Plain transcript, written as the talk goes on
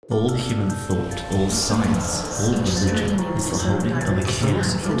All human thought, all science, all religion is the holding of a candle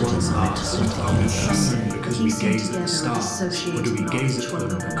to the light of the universe. Because we gaze at the stars, or do we gaze at them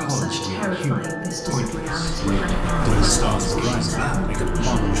because we are human? Pointless. When the stars were right, they could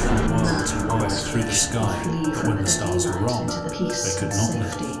plunge from world to world through the sky, but when the stars were wrong, they could not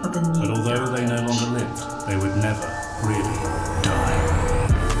live. But although they no longer lived, they would never really die.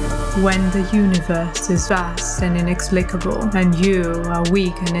 When the universe is vast and inexplicable, and you are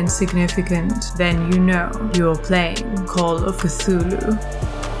weak and insignificant, then you know you're playing Call of Cthulhu.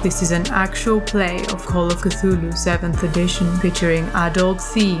 This is an actual play of Call of Cthulhu 7th edition featuring adult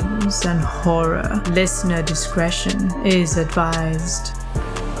themes and horror. Listener discretion is advised.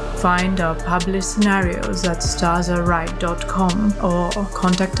 Find our published scenarios at starsareright.com or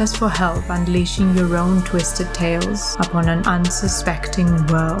contact us for help unleashing your own twisted tales upon an unsuspecting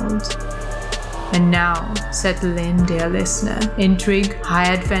world. And now, settle in, dear listener. Intrigue,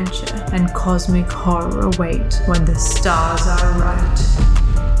 high adventure, and cosmic horror await when the stars are right.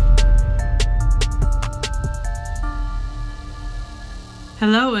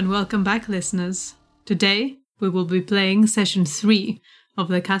 Hello and welcome back, listeners. Today, we will be playing Session 3 of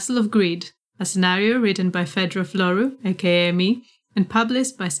The Castle of Greed, a scenario written by Fedra Floru, aka me, and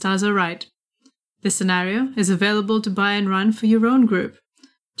published by Stars Are Right. This scenario is available to buy and run for your own group.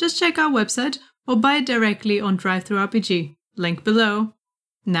 Just check our website or buy it directly on DriveThruRPG, link below.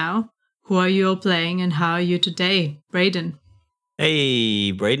 Now, who are you all playing and how are you today, Brayden?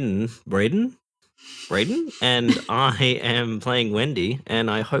 Hey, Brayden, and I am playing Wendy,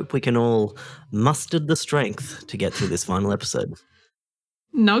 and I hope we can all muster the strength to get through this final episode.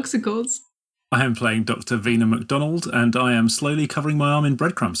 Noxicals. I am playing Dr. Vina MacDonald, and I am slowly covering my arm in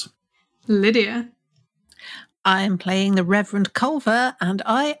breadcrumbs. Lydia. I am playing the Reverend Culver, and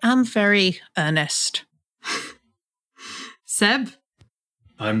I am very earnest. Seb.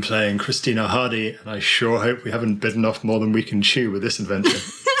 I'm playing Christina Hardy, and I sure hope we haven't bitten off more than we can chew with this adventure.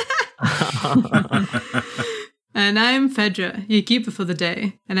 And I'm Fedra, your keeper for the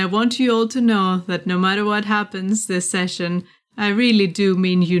day, and I want you all to know that no matter what happens this session, I really do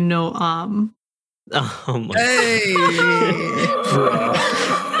mean you no arm. Oh my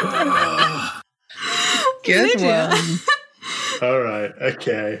God. Good Lydia. one. All right,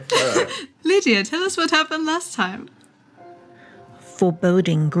 okay. All right. Lydia, tell us what happened last time.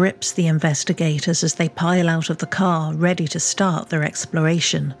 Foreboding grips the investigators as they pile out of the car, ready to start their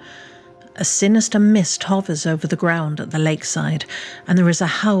exploration. A sinister mist hovers over the ground at the lakeside, and there is a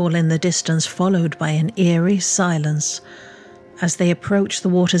howl in the distance followed by an eerie silence. As they approach the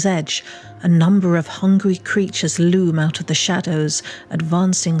water's edge, a number of hungry creatures loom out of the shadows,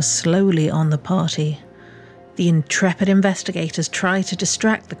 advancing slowly on the party. The intrepid investigators try to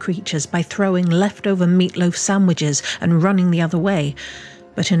distract the creatures by throwing leftover meatloaf sandwiches and running the other way,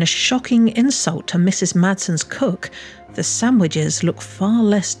 but in a shocking insult to Mrs. Madsen's cook, the sandwiches look far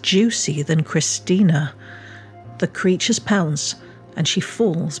less juicy than Christina. The creatures pounce, and she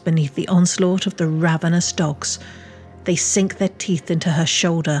falls beneath the onslaught of the ravenous dogs. They sink their teeth into her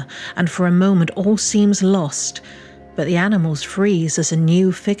shoulder, and for a moment all seems lost, but the animals freeze as a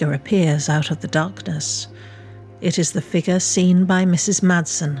new figure appears out of the darkness. It is the figure seen by Mrs.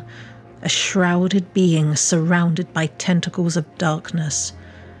 Madsen, a shrouded being surrounded by tentacles of darkness.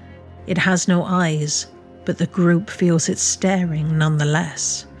 It has no eyes, but the group feels it staring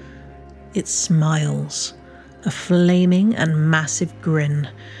nonetheless. It smiles, a flaming and massive grin,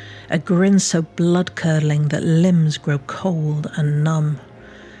 a grin so blood-curdling that limbs grow cold and numb.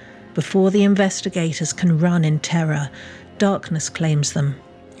 Before the investigators can run in terror, darkness claims them,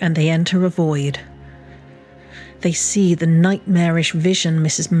 and they enter a void. They see the nightmarish vision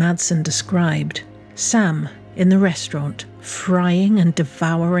Mrs. Madsen described, Sam in the restaurant, frying and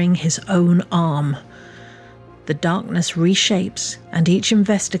devouring his own arm. The darkness reshapes, and each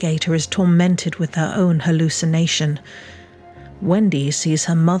investigator is tormented with their own hallucination. Wendy sees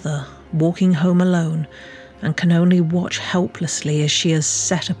her mother walking home alone and can only watch helplessly as she is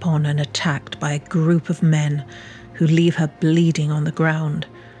set upon and attacked by a group of men who leave her bleeding on the ground.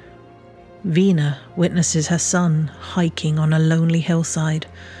 Vina witnesses her son hiking on a lonely hillside.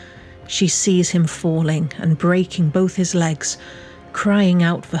 She sees him falling and breaking both his legs, crying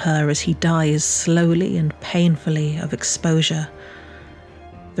out for her as he dies slowly and painfully of exposure.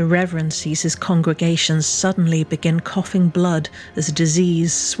 The Reverend sees his congregation suddenly begin coughing blood as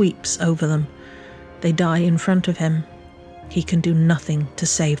disease sweeps over them. They die in front of him. He can do nothing to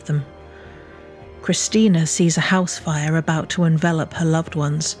save them. Christina sees a house fire about to envelop her loved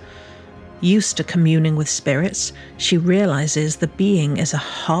ones. Used to communing with spirits, she realizes the being is a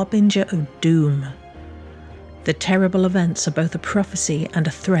harbinger of doom. The terrible events are both a prophecy and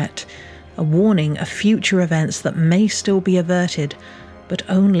a threat, a warning of future events that may still be averted, but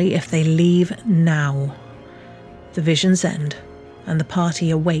only if they leave now. The visions end, and the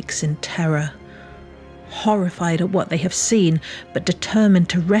party awakes in terror. Horrified at what they have seen, but determined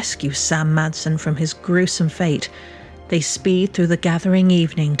to rescue Sam Madsen from his gruesome fate, they speed through the gathering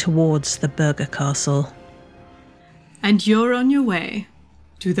evening towards the Burger Castle. And you're on your way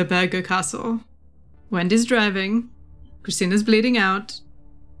to the Burger Castle. Wendy's driving, Christina's bleeding out,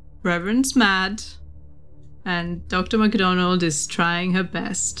 Reverend's mad, and Dr. MacDonald is trying her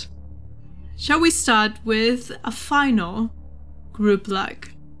best. Shall we start with a final group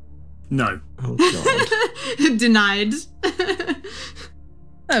luck? No. Oh, God. Denied.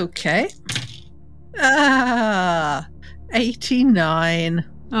 Okay. 89.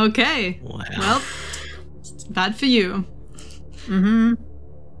 Okay. Wow. Well, it's bad for you. Mm-hmm.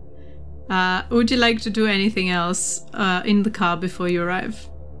 Would you like to do anything else in the car before you arrive?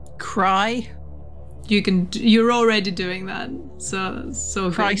 Cry. You're already doing that. So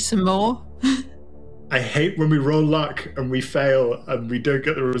Cry good. some more. I hate when we roll luck and we fail and we don't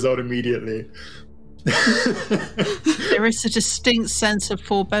get the result immediately. There is a distinct sense of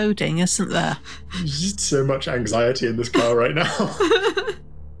foreboding, isn't there? There's just so much anxiety in this car right now.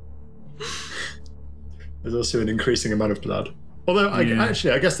 There's also an increasing amount of blood. Although, I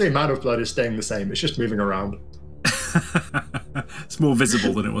guess the amount of blood is staying the same. It's just moving around. It's more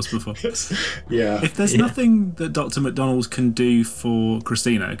visible than it was before. Yeah. If there's nothing that Dr. McDonald can do for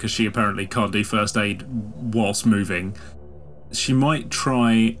Christina, because she apparently can't do first aid whilst moving, she might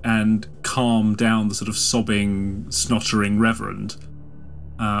try and calm down the sort of sobbing, snottering Reverend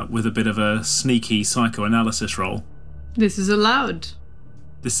with a bit of a sneaky psychoanalysis roll. This is allowed.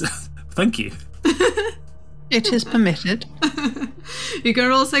 Thank you. It is permitted. You can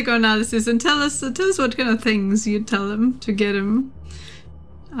roll psychoanalysis and tell us what kind of things you tell him to get him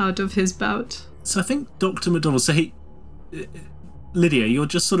out of his bout. So I think Dr. McDonald, Lydia, you're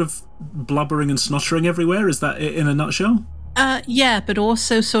just sort of blubbering and snottering everywhere? Is that it in a nutshell? Yeah, but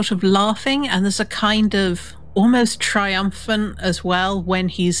also sort of laughing, and there's a kind of almost triumphant as well when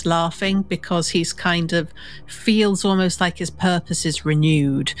he's laughing, because he's kind of feels almost like his purpose is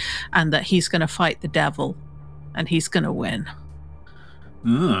renewed and that he's going to fight the devil and he's going to win.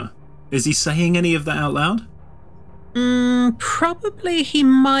 Is he saying any of that out loud? Probably he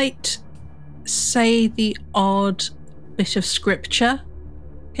might say the odd bit of scripture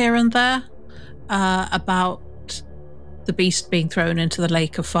here and there about the beast being thrown into the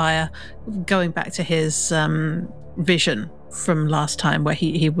lake of fire, going back to his vision from last time where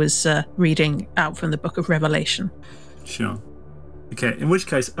he was reading out from the book of Revelation. Sure. Okay, in which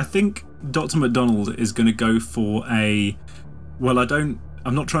case, I think Dr. McDonald is going to go for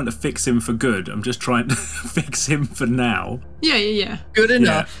I'm not trying to fix him for good, I'm just trying to fix him for now. Yeah. Good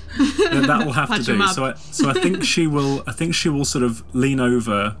enough. Yeah. That will have to Patch do. him up. So I think she will sort of lean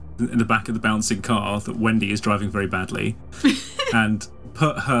over in the back of the bouncing car that Wendy is driving very badly and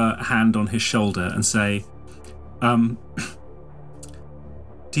put her hand on his shoulder and say,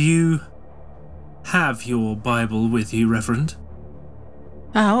 do you have your Bible with you, Reverend?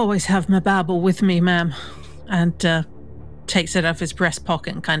 I always have my Bible with me, ma'am. And takes it out of his breast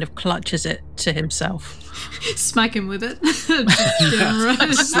pocket and kind of clutches it to himself. Smack him with it.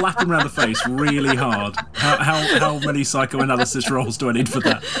 Slap him around the face really hard. How many psychoanalysis rolls do I need for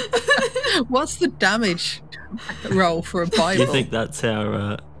that? What's the damage roll for a Bible? Do you think that's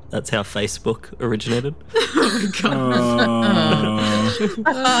how Facebook originated? Oh god.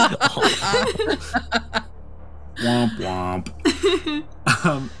 Womp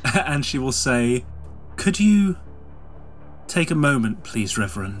womp. And she will say, could you take a moment, please,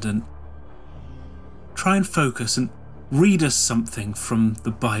 Reverend, and try and focus and read us something from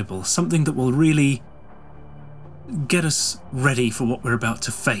the Bible, something that will really get us ready for what we're about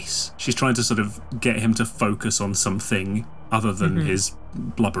to face. She's trying to sort of get him to focus on something other than his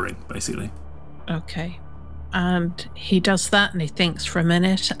blubbering, basically. Okay. And he does that and he thinks for a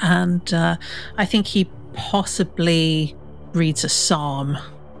minute, and I think he possibly reads a psalm.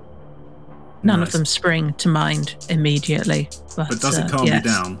 None of them spring to mind immediately. But does it calm you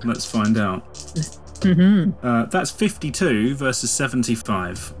down? Let's find out. That's 52 versus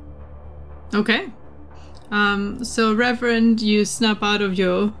 75. Okay. So Reverend, you snap out of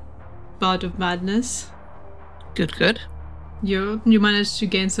your bout of madness. Good. You manage to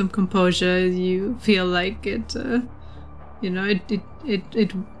gain some composure. You feel like it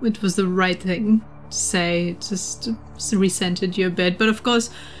was the right thing to say. It just recentered you a bit, but of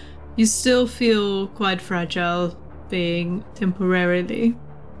course you still feel quite fragile, being temporarily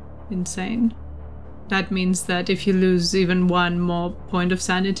insane. that means that if you lose even one more point of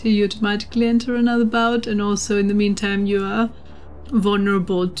sanity, you automatically enter another bout, and also in the meantime you are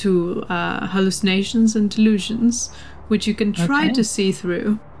vulnerable to hallucinations and delusions, which you can try to see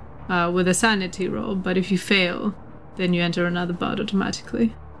through with a sanity roll, but if you fail, then you enter another bout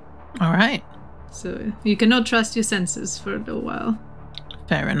automatically. All right. So you cannot trust your senses for a little while.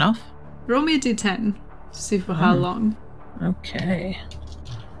 Fair enough. Roll me a d10 to see for how long. Okay.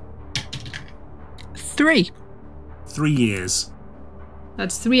 3. 3 years.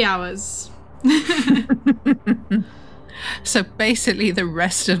 That's 3 hours. So basically the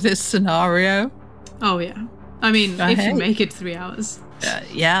rest of this scenario. Oh, yeah. I mean, if you make it 3 hours.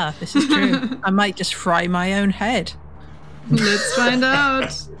 Yeah, this is true. I might just fry my own head. Let's find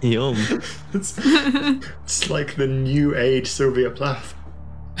out. Yum. It's like the new age Sylvia Plath.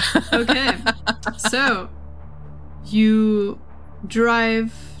 Okay. So, you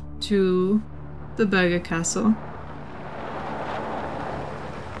drive to the Burger Castle.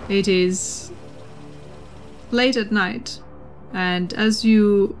 It is late at night, and as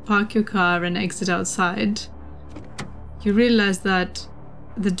you park your car and exit outside, you realize that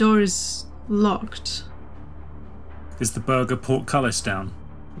the door is locked. Is the burger portcullis down?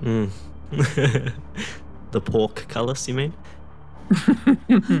 The portcullis, you mean?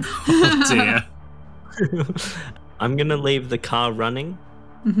 Oh dear. I'm gonna leave the car running,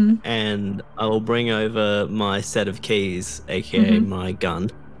 and I'll bring over my set of keys, aka my gun.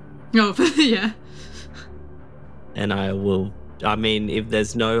 Oh, yeah. And I mean, if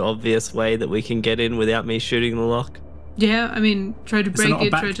there's no obvious way that we can get in without me shooting the lock. Yeah, I mean, try to break not a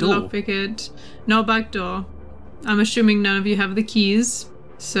it, back try to door? lockpick it. No back door. I'm assuming none of you have the keys,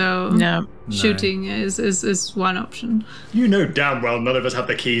 so No. shooting is one option. You know damn well none of us have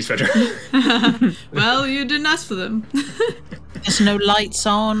the keys, Frederick. Well, you didn't ask for them. There's no lights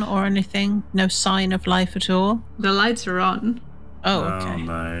on or anything? No sign of life at all? The lights are on. Oh, Oh okay.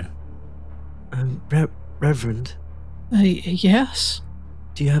 no. Reverend, Yes.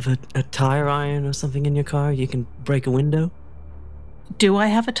 do you have a tire iron or something in your car? You can break a window? Do I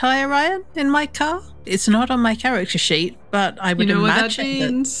have a tire iron in my car? It's not on my character sheet, but I You would know what that imagine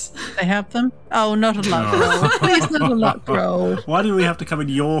means? they have them. Oh, not a luck roll. Please, not a luck roll. Why do we have to come in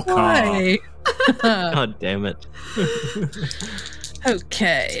your car? Why? God damn it.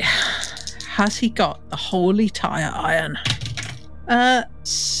 Okay. Has he got the holy tire iron?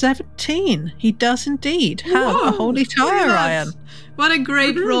 17. He does indeed have a Whoa, holy tire look at iron. that. What a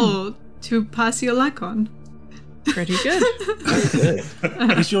great roll to pass your luck on. Pretty good.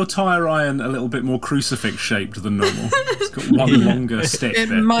 Is your tire iron a little bit more crucifix shaped than normal? It's got one longer stick It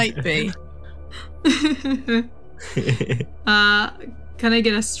bit. might be. Can I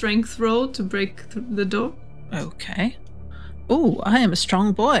get a strength roll to break the door? Okay. Oh, I am a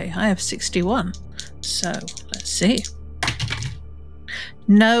strong boy. I have 61. So, let's see.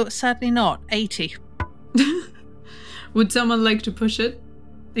 No, sadly not. 80. Would someone like to push it?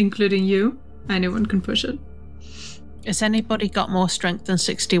 Including you? Anyone can push it. Has anybody got more strength than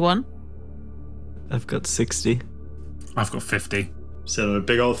 61? I've got 60. I've got 50. So a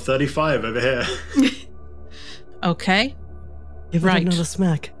big old 35 over here. Okay. Give it Right. another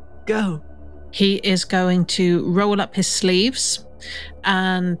smack. Go. He is going to roll up his sleeves,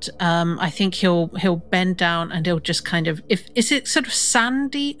 and I think he'll bend down and he'll just kind of. Is it sort of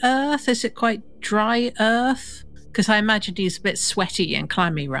sandy earth? Is it quite dry earth? Because I imagine he's a bit sweaty and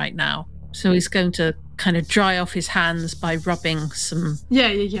clammy right now. So he's going to kind of dry off his hands by rubbing some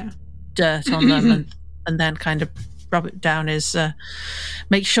Yeah. dirt on them, and then kind of rub it down his.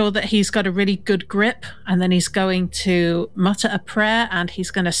 Make sure that he's got a really good grip, and then he's going to mutter a prayer, and he's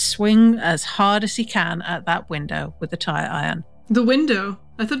going to swing as hard as he can at that window with the tire iron. The window.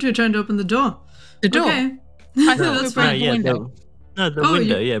 I thought you were trying to open the door. The door. Okay. I thought we That's were fine. breaking the window. The Oh,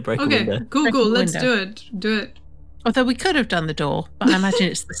 window, you- yeah, break Okay, a window. cool. Break the Let's window. do it. Although we could have done the door, but I imagine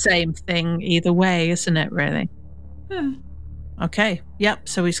it's the same thing either way, isn't it, really? Yeah. Okay, yep,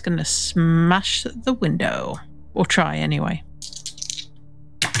 so he's going to smash the window. Or try, anyway.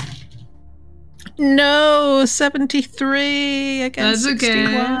 No, 73 against That's okay.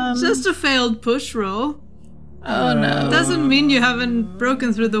 61. Just a failed push roll. Oh, no. Doesn't mean you haven't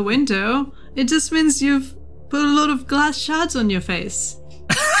broken through the window. It just means you've put a lot of glass shards on your face.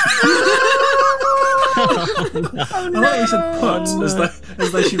 I like you said put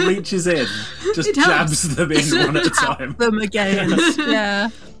as though she reaches in, just It helps. jabs them in one at a time. Them against, yeah.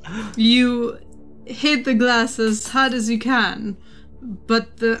 You hit the glass as hard as you can,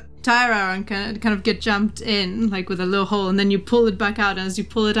 but the tire iron can kind of get jammed in, like with a little hole, and then you pull it back out, and as you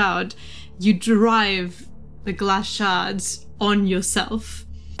pull it out, you drive the glass shards on yourself.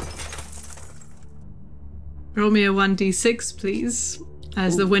 Roll me a 1d6, please,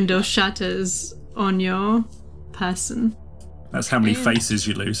 as the window shatters on your person. That's how many faces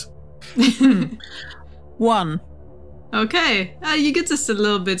you lose. 1. Okay, you get just a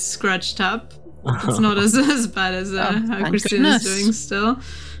little bit scratched up. It's not as bad as how thank Christina's goodness. doing still.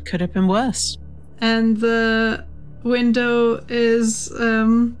 Could have been worse. And the window is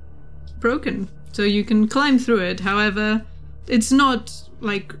broken, so you can climb through it. However, it's not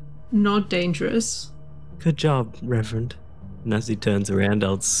dangerous. Good job, Reverend. And as he turns around,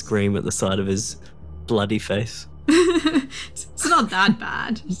 I'll scream at the side of his bloody face. It's not that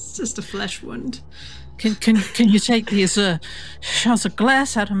bad. It's just a flesh wound. Can you take these shards of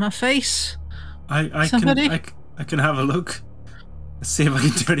glass out of my face? I Somebody? can have a look. Let's see if I can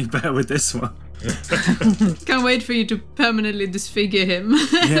do any better with this one. Can't wait for you to permanently disfigure him.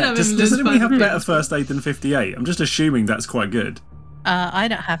 Yeah, does anybody have better first aid than 58? I'm just assuming that's quite good. I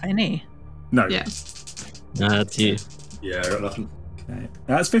don't have any. No. Yeah. That's you. Yeah, I got nothing. Okay.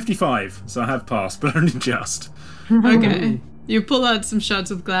 That's 55, so I have passed, but only just. Okay. You pull out some shards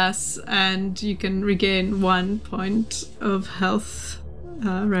of glass and you can regain 1 point of health,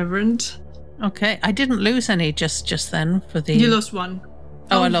 Reverend. Okay, I didn't lose any just then for the... You lost 1.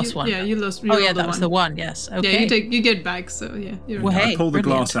 Oh, I lost 1. Yeah, you lost. Oh, yeah, that was the 1, yes. Okay. Yeah, you get back, so yeah. You're Well, hey, I pull the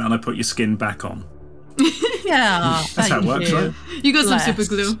brilliant. glass out and I put your skin back on. Yeah, That's how it thank works, you. right? You got some Blessed. super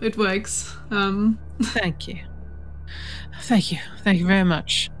glue. It works. Thank you. Thank you. Thank you very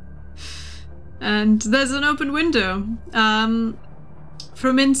much. And there's an open window.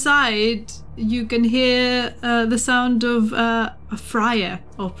 From inside, you can hear the sound of a fryer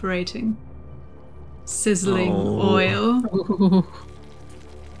operating. Sizzling Oh. oil. Ooh.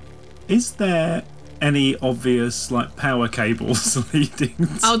 Is there any obvious power cables leading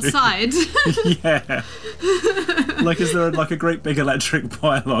to... Outside. Yeah. Is there a great big electric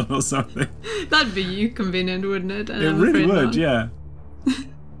pylon or something? That'd be convenient, wouldn't it? It really would, yeah.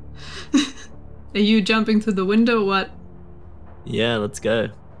 Are you jumping through the window or what? Yeah, let's go.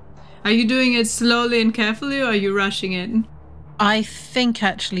 Are you doing it slowly and carefully or are you rushing in? I think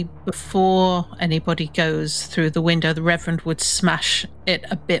actually before anybody goes through the window, the Reverend would smash it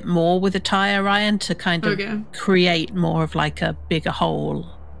a bit more with a tire iron to kind of Okay. create more of a bigger hole,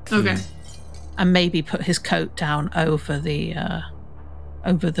 Okay. and maybe put his coat down over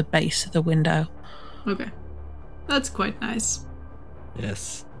the base of the window. Okay. That's quite nice.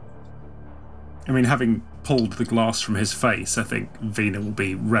 Yes. I mean, having pulled the glass from his face, I think Vina will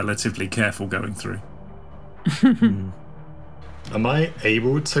be relatively careful going through. Am I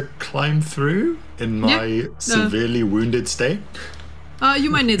able to climb through in my severely wounded state?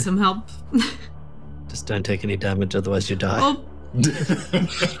 You might need some help. Just don't take any damage, otherwise you die. Oh,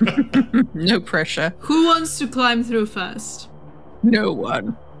 No pressure. who wants to climb through first? No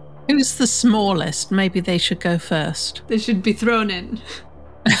one. Who's the smallest? Maybe they should go first. They should be thrown in.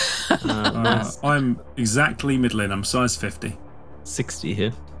 I'm exactly middling. I'm size 50. 60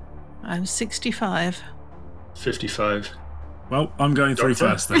 here. I'm 65. 55. Well, I'm going through Doctor?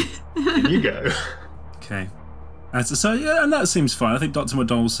 first then. Can you go? Okay. So yeah, and that seems fine. I think Dr.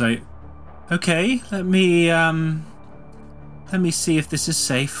 McDonald will say, "Okay, let me see if this is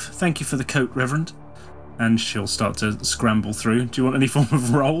safe. Thank you for the coat, Reverend." And she'll start to scramble through. Do you want any form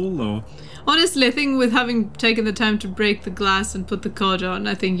of roll or? Honestly, I think with having taken the time to break the glass and put the cord on,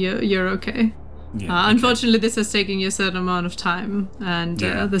 I think you're okay. Yeah, okay. Unfortunately, this has taken you a certain amount of time, and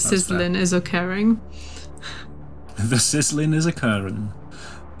Yeah, the that's sizzling is occurring. The sizzling is occurring.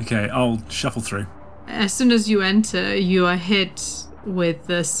 Okay, I'll shuffle through. As soon as you enter, you are hit with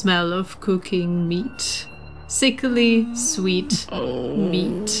the smell of cooking meat. Sickly, sweet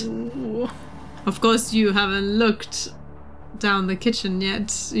meat. Of course, you haven't looked down the kitchen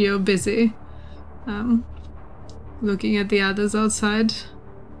yet. You're busy looking at the others outside.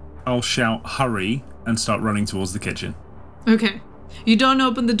 I'll shout "hurry" and start running towards the kitchen. Okay. You don't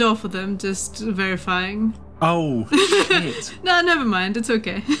open the door for them, just verifying. Oh shit! No, never mind. It's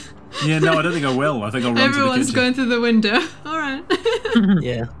okay. Yeah, no, I don't think I will. I think I'll run Everyone's to the kitchen. going through the window. All right.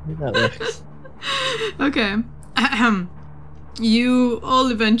 Yeah, that works. Okay. You all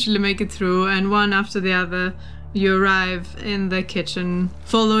eventually make it through, and one after the other, you arrive in the kitchen,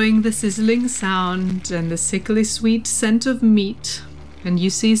 following the sizzling sound and the sickly sweet scent of meat. And you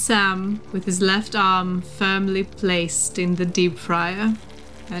see Sam with his left arm firmly placed in the deep fryer.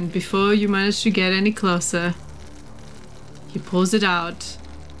 And before you manage to get any closer, he pulls it out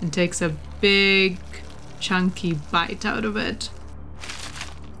and takes a big, chunky bite out of it.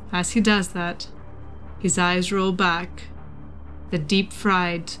 As he does that, his eyes roll back. The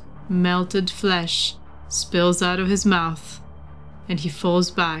deep-fried, melted flesh spills out of his mouth, and he falls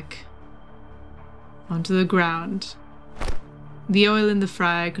back. onto the ground. The oil in the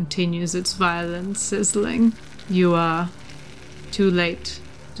fryer continues its violent sizzling. You are too late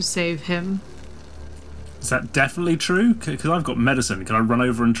to save him. Is that definitely true? Because I've got medicine. Can I run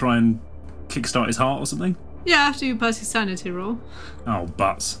over and try and kickstart his heart or something? Yeah, after you pass your sanity roll. Oh,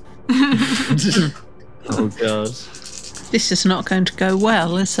 butts. Oh, God. This is not going to go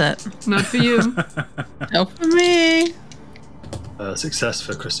well, is it? Not for you. Not for me. Success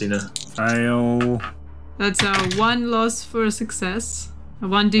for Christina. Fail. That's a 1 loss for a success. A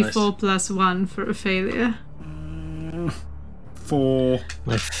 1d4 Nice. plus 1 for a failure. 4.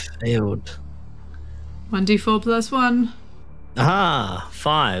 I failed. 1d4 plus 1. Ah,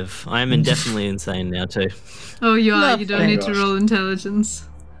 5. I am indefinitely insane now, too. Oh, you are. You don't Lovely. need to roll intelligence.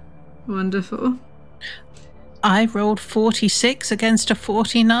 Wonderful. I rolled 46 against a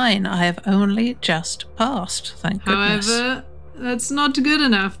 49. I have only just passed, thank goodness. However, that's not good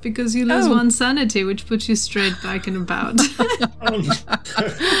enough because you lose 1 sanity, which puts you straight back in a bout.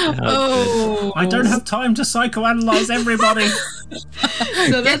 Oh, I don't have time to psychoanalyze everybody.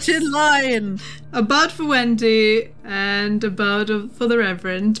 So that's get in line. a bout for Wendy and a bout for the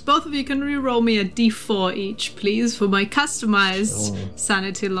Reverend. Both of you can re-roll me a d4 each, please, for my customized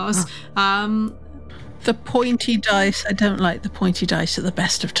sanity loss. The pointy dice. I don't like the pointy dice at the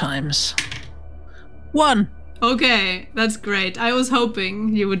best of times. 1. Okay, that's great. I was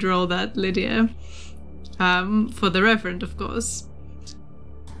hoping you would roll that, Lydia. For the Reverend, of course.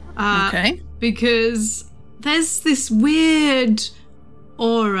 Okay. Because there's this weird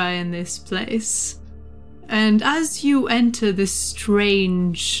aura in this place. And as you enter this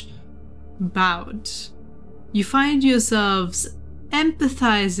strange bout, you find yourselves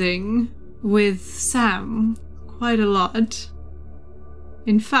empathizing with Sam quite a lot.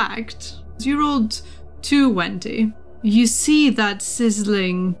 In fact, you rolled 2, Wendy. You see that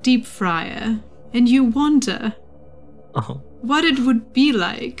sizzling deep fryer, and you wonder Oh. what it would be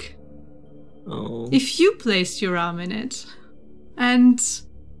like Oh. if you placed your arm in it. And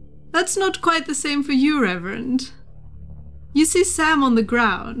that's not quite the same for you, Reverend. You see Sam on the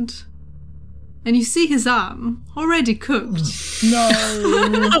ground, and you see his arm already cooked.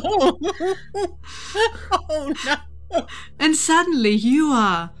 Oh no. And suddenly you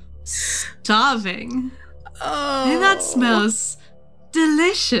are starving. Oh. And that smells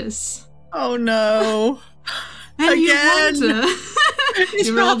delicious. Oh no. And Again. you wonder. It's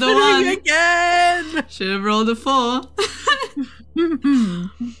You rolled a happening 1. again. Should have rolled a 4.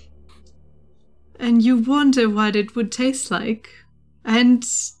 And you wonder what it would taste like. And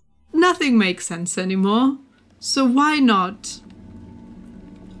nothing makes sense anymore. So why not?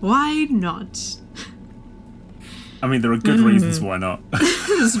 Why not? I mean, there are good reasons why not.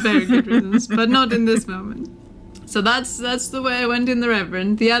 There's very good reasons, but not in this moment. So that's the way I went in the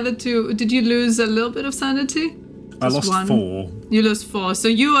Reverend. The other 2, did you lose a little bit of sanity? I Just lost 1. 4. You lost 4. So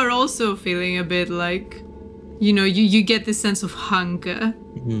you are also feeling a bit like, you get this sense of hunger,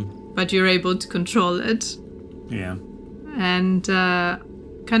 but you're able to control it. Yeah. And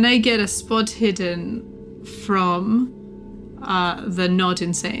can I get a spot hidden from the not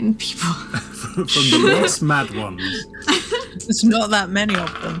insane people? From the less mad ones. There's not that many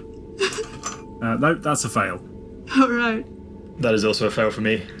of them. No, that's a fail. All right. That is also a fail for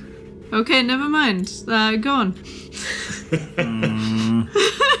me. Okay, never mind. Go on.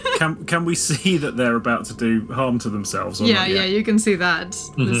 Can we see that they're about to do harm to themselves? Or Yeah, not yet? you can see that.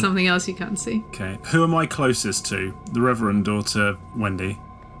 There's something else you can't see. Okay. Who am I closest to? The Reverend or to Wendy?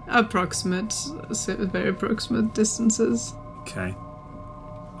 Approximate, very approximate distances. Okay.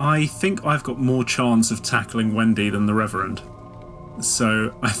 I think I've got more chance of tackling Wendy than the Reverend.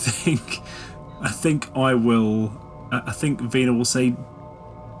 So I think I will. I think Vina will say,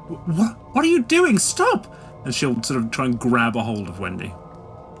 What are you doing? Stop!" And she'll sort of try and grab a hold of Wendy.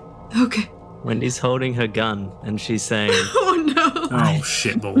 Okay. Wendy's holding her gun and she's saying, Oh no. Oh,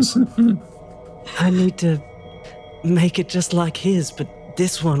 shitballs. I need to make it just like his, but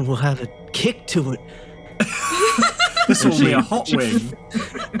this one will have a kick to it. This will be a hot wing.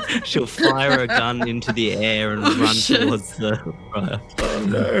 She'll fire a gun into the air and run shit. towards the fire. Oh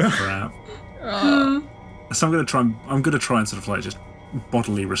no. Crap. So I'm gonna try and sort of like just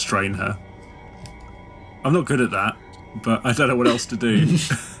bodily restrain her. I'm not good at that, but I don't know what else to do.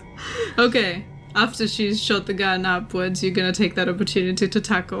 Okay. After she's shot the gun upwards, you're gonna take that opportunity to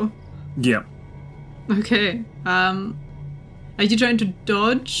tackle. Yeah. Okay. Are you trying to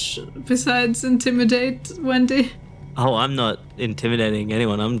dodge besides intimidate, Wendy? Oh, I'm not intimidating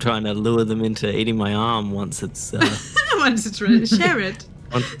anyone. I'm trying to lure them into eating my arm once it's Once it's ready, share it.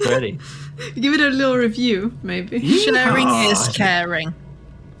 once it's ready. Give it a little review, maybe. Sharing is caring.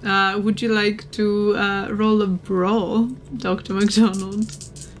 Would you like to roll a brawl, Dr. MacDonald?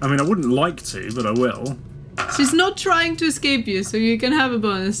 I mean, I wouldn't like to, but I will. She's not trying to escape you, so you can have a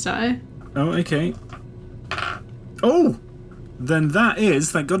bonus die. Oh, okay. Oh! Then that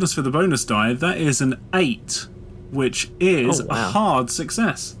is, thank goodness for the bonus die, that is an 8, which is a hard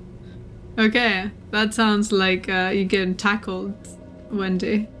success. Okay, that sounds like you're getting tackled,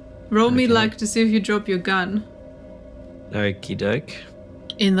 Wendy. Roll me luck to see if you drop your gun. Okie doke.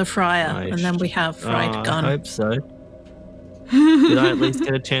 In the fryer, and then we have fried gun. I hope so. Did I at least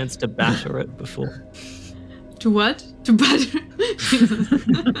get a chance to batter it before? To what? To batter?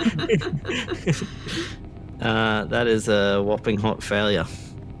 That is a whopping hot failure.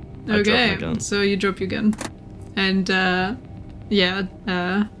 Okay, so you drop your gun. And Dr.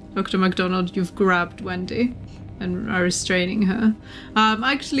 MacDonald, you've grabbed Wendy and are restraining her.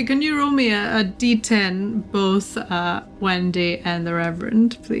 Actually, can you roll me a d10, both Wendy and the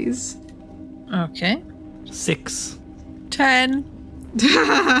Reverend, please? Okay. 6. 10.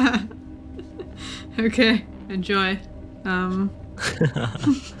 Okay, enjoy.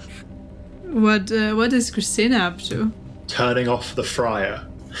 What is Christina up to? Turning off the fryer.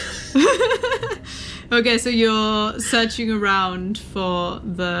 Okay, so you're searching around for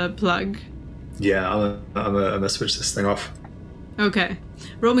the plug. Yeah, I'm gonna switch this thing off. Okay,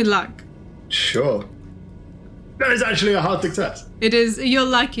 roll me luck. Sure. That is actually a hard success. It is. You're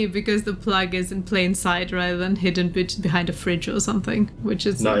lucky because the plug is in plain sight rather than hidden behind a fridge or something, which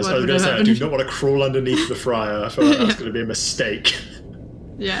is nice. what I was would going have to say, I happened. do not want to crawl underneath the fryer. I feel like that's going to be a mistake.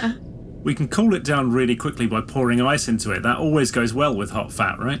 Yeah. We can cool it down really quickly by pouring ice into it. That always goes well with hot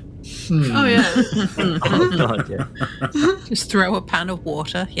fat, right? Oh, yeah. Oh, God, yeah. Just throw a pan of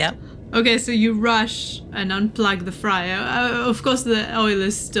water, yep. Okay, so you rush and unplug the fryer. Of course, the oil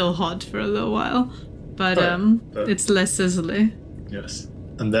is still hot for a little while, but it's less sizzly. Yes.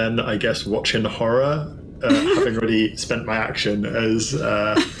 And then I guess watching horror, having already spent my action as,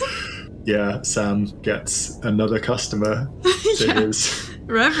 Sam gets another customer to his...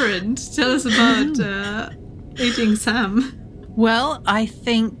 Reverend, tell us about eating Sam. Well, I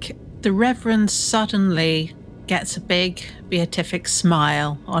think the Reverend suddenly gets a big beatific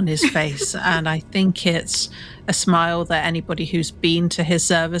smile on his face, and I think it's a smile that anybody who's been to his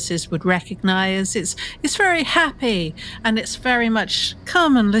services would recognize. It's very happy, and it's very much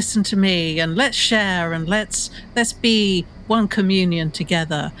come and listen to me, and let's share, and let's be one communion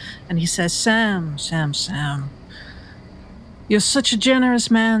together. And he says, Sam, you're such a generous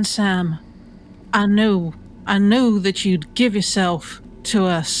man, Sam. I know that you'd give yourself to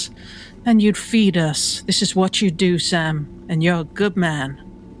us and you'd feed us. This is what you do, Sam, and you're a good man.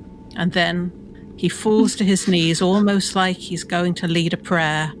 And then he falls to his knees, almost like he's going to lead a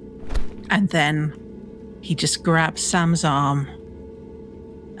prayer. And then he just grabs Sam's arm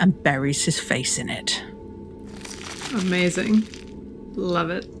and buries his face in it. Amazing. Love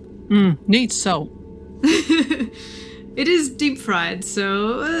it. Needs salt. It is deep fried,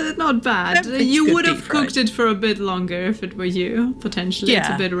 so not bad. You would have cooked it for a bit longer if it were you, potentially. Yeah.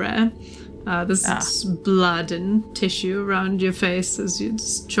 It's a bit rare. There's blood and tissue around your face as you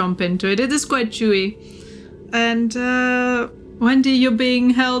just chomp into it. It is quite chewy. And Wendy, you're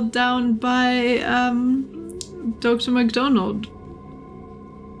being held down by Dr. MacDonald.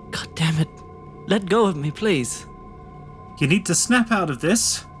 God damn it. Let go of me, please. You need to snap out of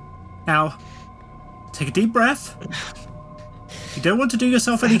this. Now, take a deep breath. You don't want to do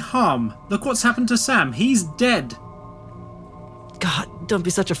yourself any harm. Look what's happened to Sam. He's dead. God, don't be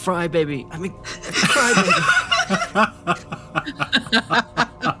such a fry baby. I mean, cry baby.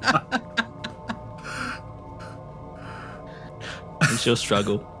 And she'll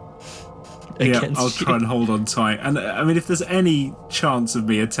struggle. Yeah, I'll try and hold on tight. And I mean, if there's any chance of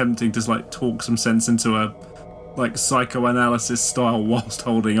me attempting to talk some sense into a psychoanalysis style whilst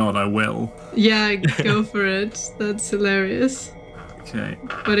holding on, I will. Yeah, go for it. That's hilarious. Okay.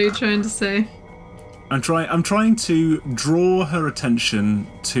 What are you trying to say? I'm trying to draw her attention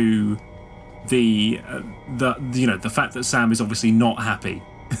to the fact that Sam is obviously not happy.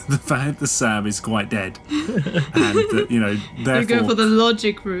 The fact that Sam is quite dead. And that, therefore... You go for the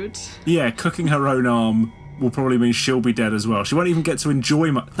logic route. Yeah, cooking her own arm will probably mean she'll be dead as well. She won't even get to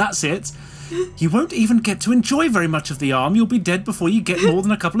enjoy much. That's it. You won't even get to enjoy very much of the arm. You'll be dead before you get more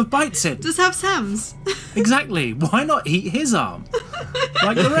than a couple of bites in. Just have Sam's. Exactly. Why not eat his arm?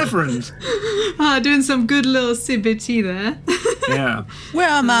 Like the Reverend. Doing some good little CBT there. Yeah. Where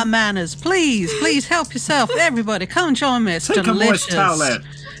are my manners? Please help yourself. Everybody, come join me. It's Take delicious. a moist towelette.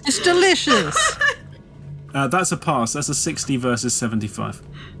 It's delicious. That's a pass. That's a 60 versus 75.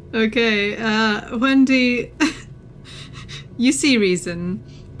 Okay, Wendy, you see reason.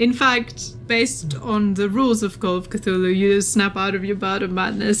 In fact, based on the rules of Call of Cthulhu, you snap out of your bout of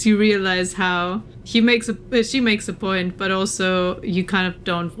madness. You realize how she makes a point, but also you kind of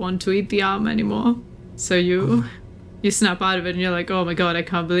don't want to eat the arm anymore. So you snap out of it, and you're like, "Oh my god, I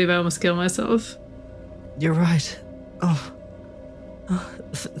can't believe I almost killed myself." You're right.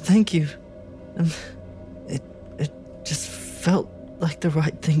 Thank you. It just felt like the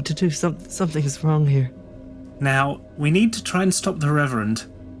right thing to do. Something's wrong here. Now, we need to try and stop the Reverend.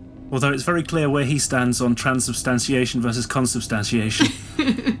 Although it's very clear where he stands on transubstantiation versus consubstantiation.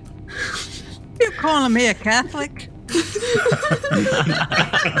 You're calling me a Catholic?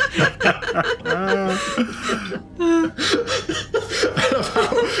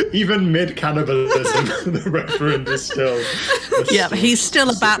 Even mid-cannibalism, the Reverend is still... Yeah, but he's still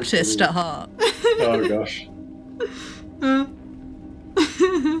a Baptist at heart. Oh, gosh.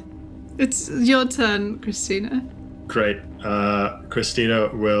 It's your turn, Christina. Great. Christina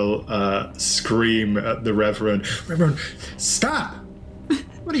will scream at the Reverend. Reverend, stop!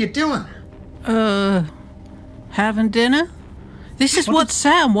 What are you doing? Having dinner? This is what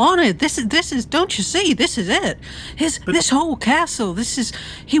Sam wanted. This is. Don't you see? This is it. This whole castle.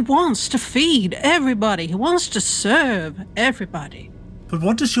 He wants to feed everybody. He wants to serve everybody. But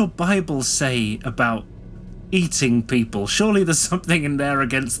what does your Bible say about eating people? Surely there's something in there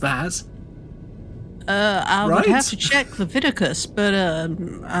against that. I would have to check Leviticus, but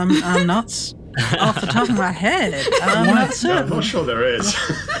I'm not off the top of my head. I'm not certain. I'm not sure there is.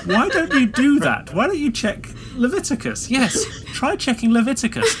 Why don't you do that? Why don't you check Leviticus? Yes, try checking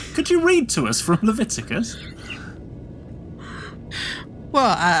Leviticus. Could you read to us from Leviticus?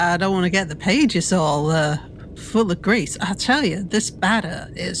 Well, I don't want to get the pages all full of grease. I tell you, this batter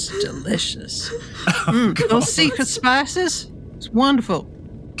is delicious. Those secret spices, it's wonderful.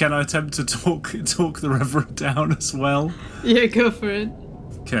 Can I attempt to talk the Reverend down as well? Yeah, go for it.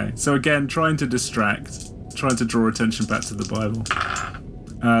 Okay, so again, trying to distract, trying to draw attention back to the Bible.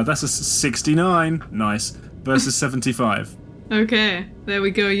 That's a 69, nice, versus 75. Okay, there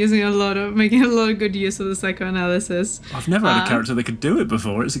we go. Making a lot of good use of the psychoanalysis. I've never had a character that could do it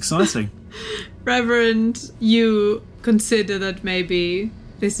before. It's exciting. Reverend, you consider that maybe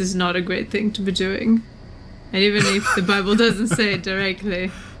this is not a great thing to be doing. And even if the Bible doesn't say it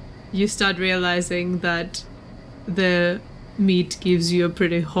directly, you start realizing that the meat gives you a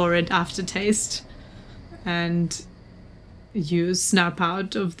pretty horrid aftertaste. And you snap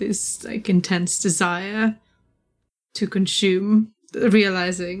out of this intense desire to consume,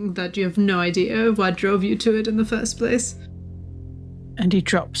 realizing that you have no idea what drove you to it in the first place. And he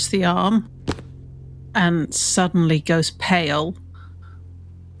drops the arm and suddenly goes pale,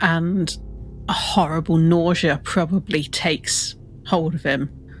 and a horrible nausea probably takes hold of him.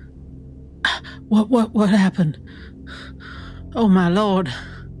 What happened? Oh my lord.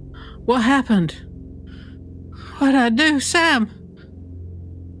 What happened? What did I do, Sam?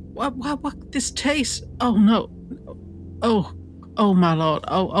 What this taste? Oh no. Oh my lord.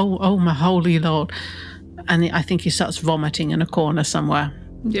 Oh my holy lord. And I think he starts vomiting in a corner somewhere.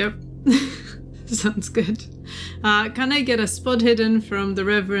 Yep. Sounds good. Can I get a spot hidden from the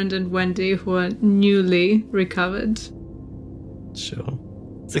Reverend and Wendy, who are newly recovered? Sure.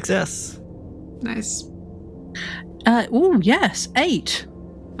 Success. Nice. Yes, 8.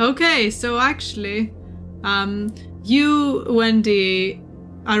 Okay, so actually, you, Wendy,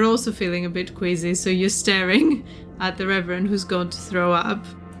 are also feeling a bit queasy, so you're staring at the Reverend, who's going to throw up.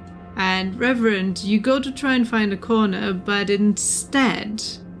 And Reverend, you go to try and find a corner, but instead,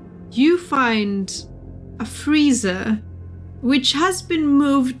 you find a freezer which has been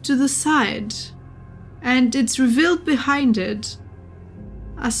moved to the side, and it's revealed behind it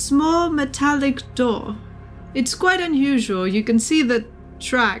a small metallic door. It's quite unusual. You can see the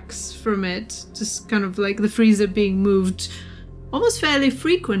tracks from it, just kind of like the freezer being moved almost fairly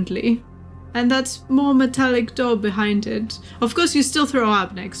frequently, and that's more metallic door behind it. Of course, you still throw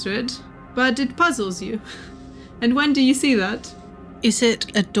up next to it, but it puzzles you. And when do you see that? Is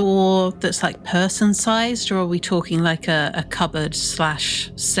it a door that's like person-sized, or are we talking like a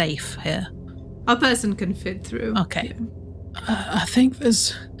cupboard/safe here? A person can fit through. Okay. Yeah. I think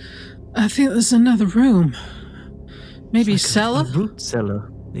there's another room. Maybe It's like cellar? A root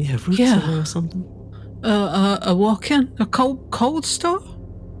cellar. Yeah, root cellar or something. A walk-in? A cold store?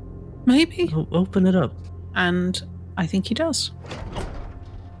 Maybe? Open it up. And I think he does.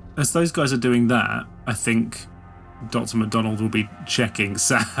 As those guys are doing that, I think Dr. McDonald will be checking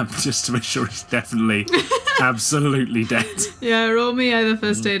Sam just to make sure he's definitely absolutely dead. Yeah, roll me either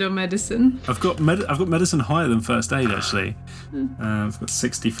first aid or medicine. I've got medicine higher than first aid, actually. I've got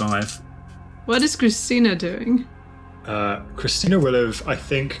 65. What is Christina doing? Christina will have, I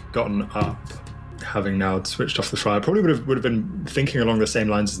think, gotten up, having now switched off the fire. Probably would have been thinking along the same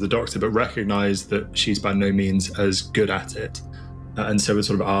lines as the doctor, but recognised that she's by no means as good at it. And so would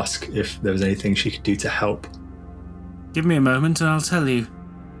sort of ask if there was anything she could do to help. Give me a moment and I'll tell you.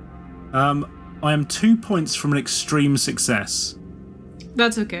 I am 2 points from an extreme success.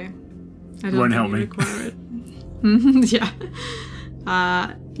 That's okay. I don't Won't think help you me. require it.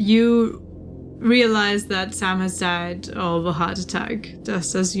 Yeah. You realize that Sam has died of a heart attack,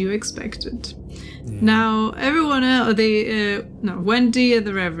 just as you expected. Yeah. Now, everyone else, Wendy and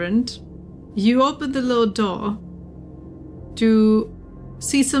the Reverend, you open the little door to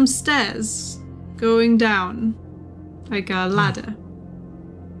see some stairs going down, like a ladder.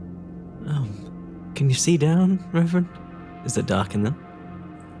 Can you see down, Reverend? Is it dark in there?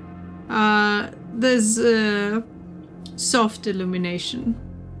 There's soft illumination,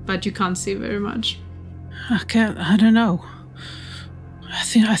 but you can't see very much. I don't know. I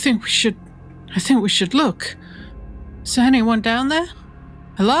think we should look. Is there anyone down there?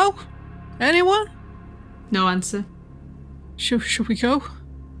 Hello? Anyone? No answer. Should we go?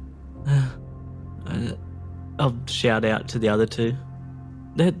 I'll shout out to the other two.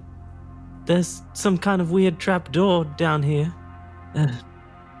 There's some kind of weird trap door down here.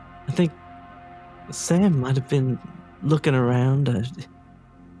 I think Sam might have been looking around.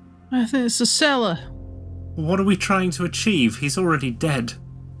 I think it's a cellar. What are we trying to achieve? He's already dead.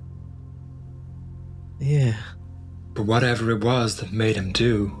 Yeah. But whatever it was that made him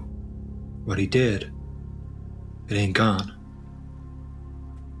do what he did, it ain't gone.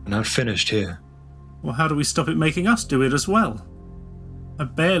 We're not finished here. Well, how do we stop it making us do it as well? I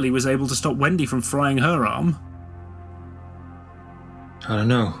barely was able to stop Wendy from frying her arm. I don't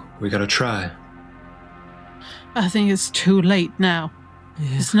know. We gotta try. I think it's too late now.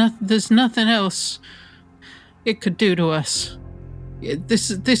 Yeah. There's nothing else it could do to us.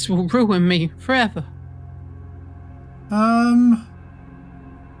 This will ruin me forever. I'm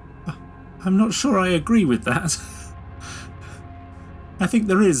not sure I agree with that. I think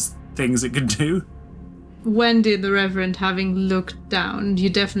there is things it could do. Wendy and the Reverend, having looked down, you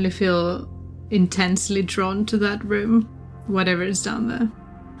definitely feel intensely drawn to that room, whatever is down there.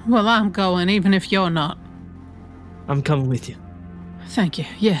 Well, I'm going, even if you're not. I'm coming with you. Thank you.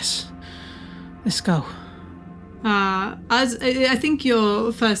 Yes. Let's go. As I think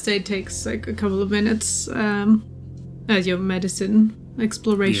your first aid takes like a couple of minutes. Your medicine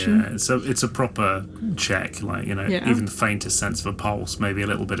exploration. Yeah, it's a proper check. Like, even the faintest sense of a pulse, maybe a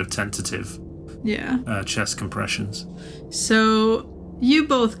little bit of tentative. Yeah. Chest compressions. So you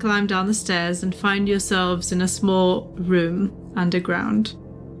both climb down the stairs and find yourselves in a small room underground.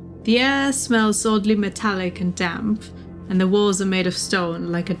 The air smells oddly metallic and damp, and the walls are made of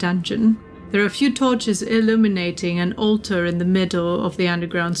stone like a dungeon. There are a few torches illuminating an altar in the middle of the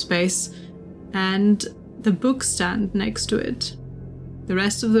underground space, and the book stand next to it. The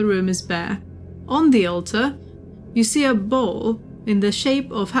rest of the room is bare. On the altar, you see a bowl in the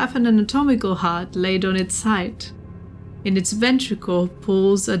shape of half an anatomical heart laid on its side. In its ventricle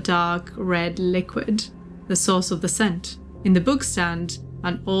pools a dark red liquid, the source of the scent. In the bookstand,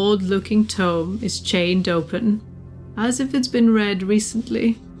 an old-looking tome is chained open, as if it's been read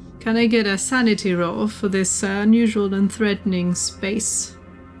recently. Can I get a sanity roll for this unusual and threatening space?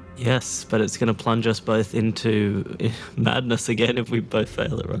 Yes, but it's going to plunge us both into madness again if we both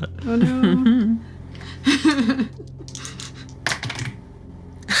fail it, right? Oh no.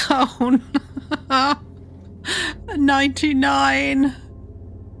 Oh no. 99.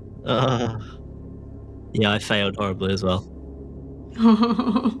 Yeah, I failed horribly as well.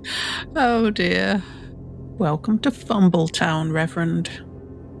 Oh dear. Welcome to Fumbletown, Reverend.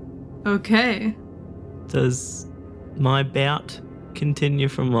 Okay. Does my bout continue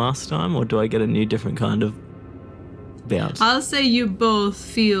from last time, or do I get a new different kind of bout? I'll say you both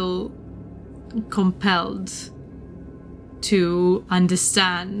feel compelled to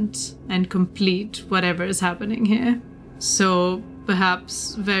understand and complete whatever is happening here. So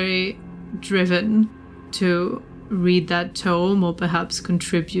perhaps very driven to read that tome or perhaps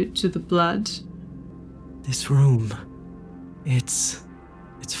contribute to the blood. This room, it's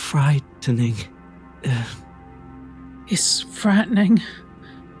frightening. It's frightening.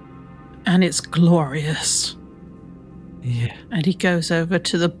 And it's glorious. Yeah. And he goes over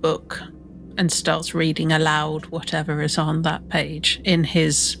to the book and starts reading aloud whatever is on that page in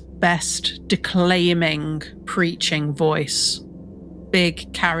his best declaiming, preaching voice.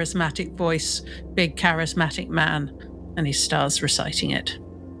 Big, charismatic voice, big, charismatic man. And he starts reciting it.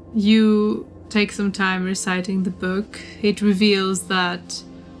 You take some time reciting the book. It reveals that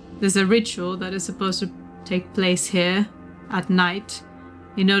there's a ritual that is supposed to take place here at night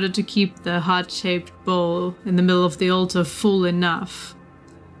in order to keep the heart-shaped bowl in the middle of the altar full enough.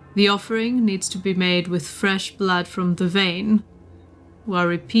 The offering needs to be made with fresh blood from the vein while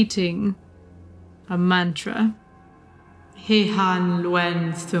repeating a mantra. Hehan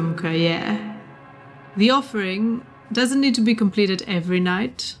Luen Thumkaye. The offering doesn't need to be completed every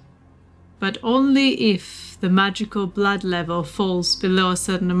night, but only if the magical blood level falls below a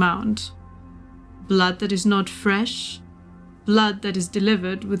certain amount. Blood that is not fresh, blood that is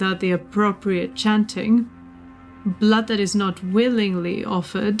delivered without the appropriate chanting, blood that is not willingly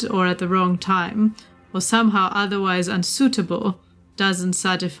offered or at the wrong time, or somehow otherwise unsuitable, doesn't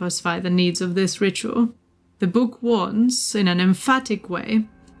satisfy the needs of this ritual. The book warns, in an emphatic way,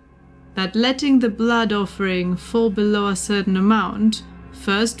 that letting the blood offering fall below a certain amount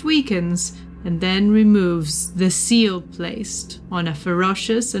first weakens and then removes the seal placed on a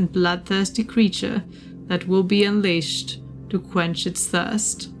ferocious and bloodthirsty creature that will be unleashed to quench its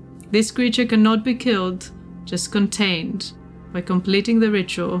thirst. This creature cannot be killed, just contained, by completing the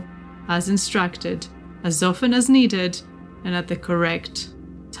ritual as instructed, as often as needed, and at the correct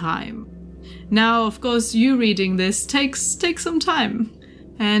time. Now, of course, you reading this takes some time,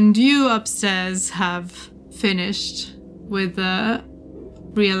 and you upstairs have finished with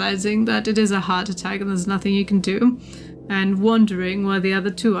realizing that it is a heart attack and there's nothing you can do, and wondering where the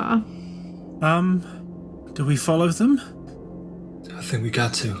other two are. Do we follow them? I think we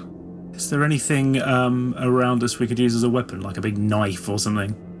got to. Is there anything around us we could use as a weapon, like a big knife or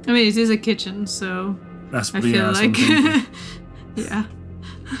something? I mean, it is a kitchen, so That's I feel like yeah.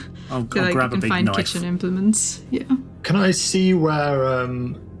 I'll I feel like grab you a can big find knife. kitchen implements. Yeah. Can I see where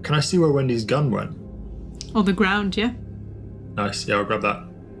Wendy's gun went? On the ground, yeah. Nice. Yeah, I'll grab that.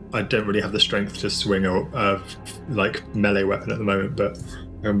 I don't really have the strength to swing a melee weapon at the moment, but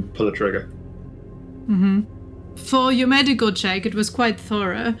pull the trigger. For your medical check, it was quite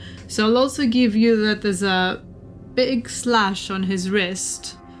thorough, so I'll also give you that there's a big slash on his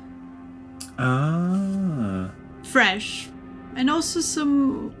wrist. Fresh. And also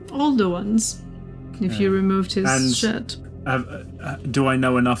some older ones, if you removed his shirt. Do I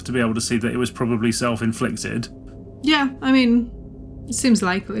know enough to be able to see that it was probably self-inflicted? Yeah, I mean, it seems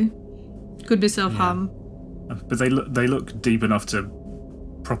likely. Could be self-harm. But they look deep enough to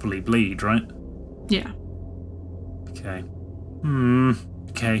properly bleed, right? Yeah. Okay.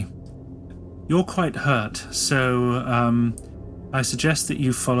 Okay. You're quite hurt, so I suggest that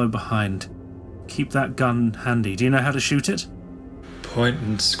you follow behind. Keep that gun handy. Do you know how to shoot it? Point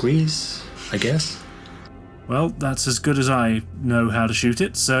and squeeze, I guess. Well, that's as good as I know how to shoot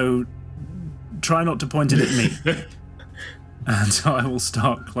it, so try not to point it at me. And so I will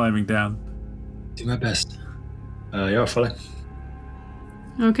start climbing down. Do my best. Yeah, I'll follow.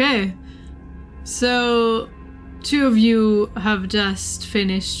 Okay. So, two of you have just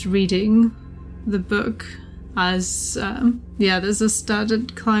finished reading the book as the others have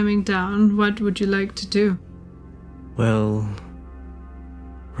started climbing down. What would you like to do? Well,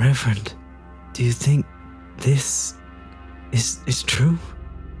 Reverend, do you think this is true?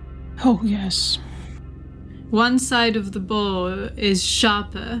 Oh, yes. One side of the bowl is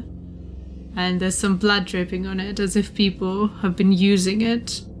sharper, and there's some blood dripping on it, as if people have been using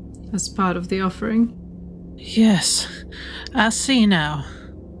it as part of the offering. Yes, I see now.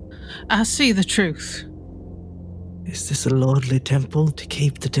 I see the truth. Is this a lordly temple to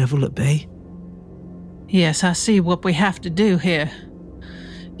keep the devil at bay? Yes, I see what we have to do here.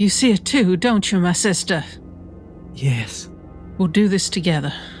 You see it too, don't you, my sister? Yes. We'll do this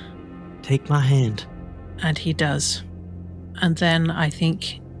together. Take my hand. And he does. And then I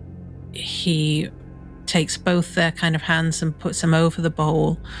think he takes both their kind of hands and puts them over the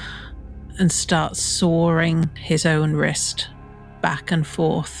bowl and starts sawing his own wrist back and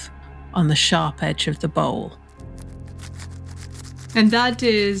forth on the sharp edge of the bowl. And that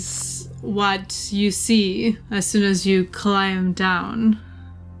is what you see as soon as you climb down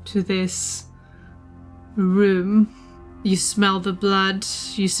to this room. You smell the blood,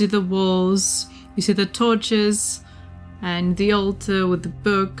 you see the walls, you see the torches, and the altar with the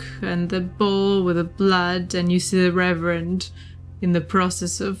book, and the bowl with the blood, and you see the Reverend in the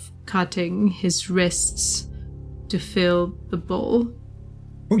process of cutting his wrists to fill the bowl.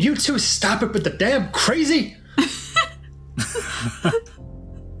 Will you two stop it with the damn crazy?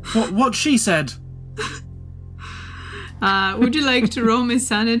 What she said? Would you like to roll me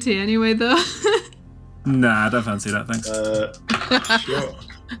sanity anyway, though? Nah, I don't fancy that, thanks. Sure.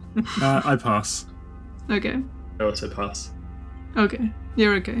 I pass. Okay. I also pass. Okay.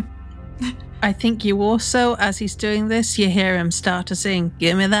 You're okay. I think you also, as he's doing this, you hear him start to sing,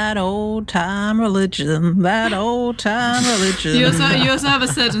 "Give me that old time religion, that old time religion." You also have a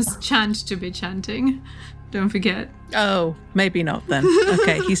certain chant to be chanting. Don't forget. Oh, maybe not then.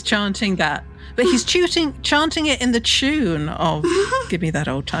 Okay, he's chanting that. But he's chanting it in the tune of "Give me that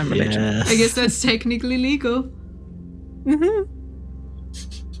old time religion." Yes. I guess that's technically legal.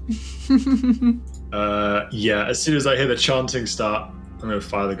 Yeah, as soon as I hear the chanting start, I'm going to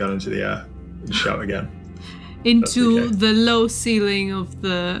fire the gun into the air and shout again. Into okay. the low ceiling of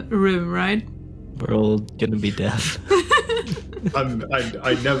the room, right? We're all gonna be deaf. I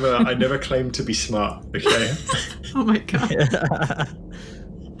never claimed to be smart, okay? Oh my god.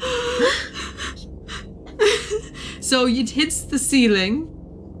 So it hits the ceiling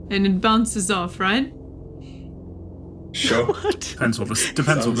and it bounces off, right? Sure. What? Depends what the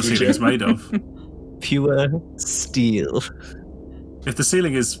Sounds ceiling is made of. Pure steel. If the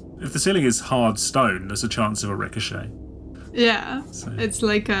ceiling is hard stone, there's a chance of a ricochet. Yeah. So- It's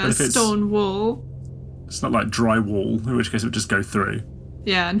like But a if it's- stone wall. It's not like drywall, in which case it would just go through.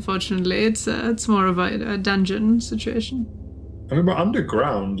 Yeah, unfortunately, it's more of a dungeon situation. I mean, we're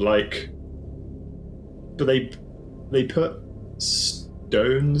underground. Like, do they put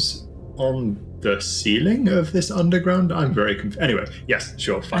stones on the ceiling of this underground? I'm very confused. Anyway, yes,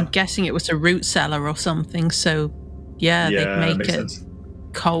 sure, I'm fine. guessing it was a root cellar or something, so yeah, they'd make makes it sense.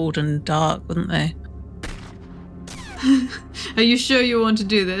 cold and dark, wouldn't they? Are you sure you want to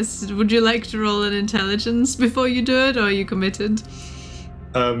do this? Would you like to roll an intelligence before you do it, or are you committed?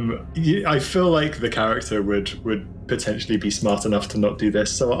 I feel like the character would potentially be smart enough to not do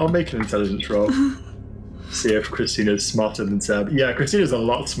this, so I'll make an intelligence roll. See if Christina's smarter than Seb. Yeah, Christina's a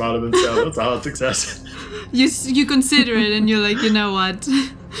lot smarter than Seb. That's a hard success. You consider it, and you're like, you know what?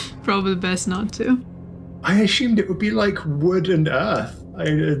 Probably best not to. I assumed it would be like wood and earth.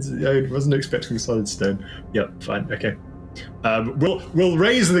 I wasn't expecting solid stone. Yep, fine, okay. We'll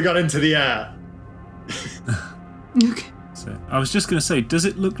raise the gun into the air. Okay. So I was just going to say, does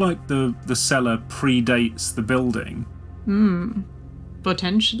it look like the cellar predates the building?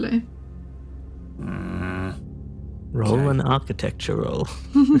 Potentially. Roll an architecture roll.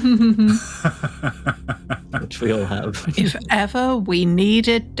 Which we all have. If ever we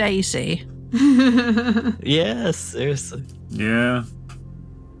needed Daisy. Yes, seriously. Yeah.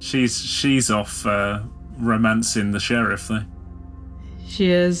 She's off romancing the sheriff, though.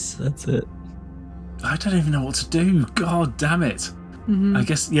 She is. That's it. I don't even know what to do. God damn it. I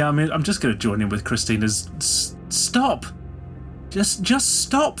guess, yeah, I mean, I'm just going to join in with Christina's stop. Just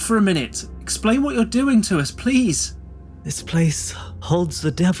stop for a minute. Explain what you're doing to us, please. This place holds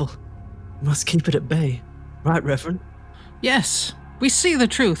the devil. We must keep it at bay. Right, Reverend? Yes, we see the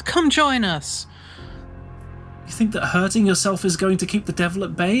truth. Come join us. You think that hurting yourself is going to keep the devil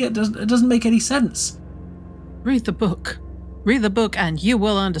at bay? It doesn't make any sense. Read the book. Read the book and you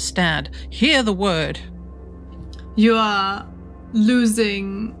will understand. Hear the word. You are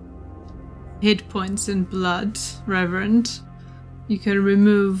losing hit points in blood, Reverend. You can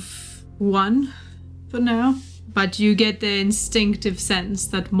remove 1 for now, but you get the instinctive sense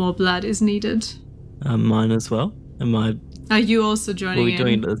that more blood is needed. Mine as well. Are you also joining Were we in?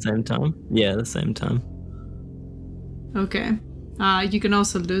 doing it at the same time? Yeah, at the same time. Okay. You can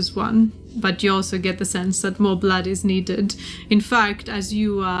also lose 1, but you also get the sense that more blood is needed. In fact, as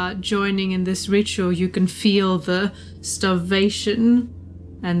you are joining in this ritual, you can feel the starvation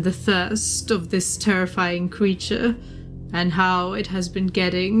and the thirst of this terrifying creature, and how it has been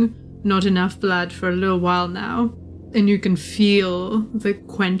getting not enough blood for a little while now. And you can feel the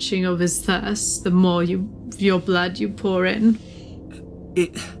quenching of his thirst the more your blood you pour in.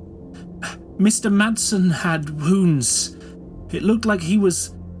 Mr. Madsen had wounds. It looked like he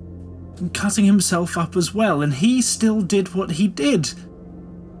was cutting himself up as well, and he still did what he did.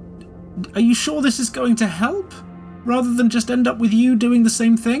 Are you sure this is going to help? Rather than just end up with you doing the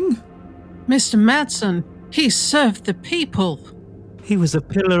same thing? Mr. Madsen, he served the people. He was a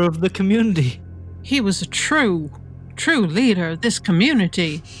pillar of the community. He was a true leader of this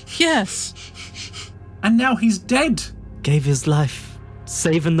community. Yes. And now he's dead. Gave his life,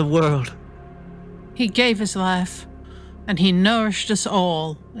 saving the world. He gave his life, and he nourished us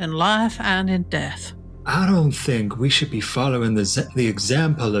all in life and in death. I don't think we should be following the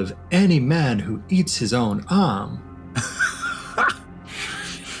example of any man who eats his own arm.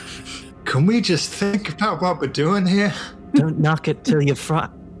 Can we just think about what we're doing here? Don't knock it till you fry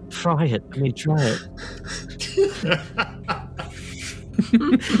it. I mean, try it.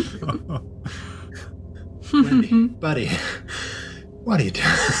 Wendy, buddy, what are you doing?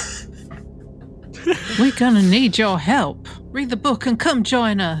 We're gonna need your help. Read the book and come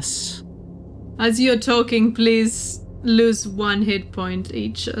join us. As you're talking, please lose 1 hit point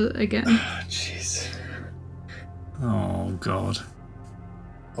each again. Jeez. Oh, God.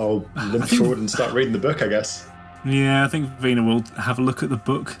 I'll limp forward and start reading the book, I guess. Yeah, I think Vina will have a look at the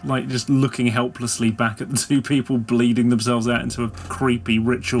book, like just looking helplessly back at the two people bleeding themselves out into a creepy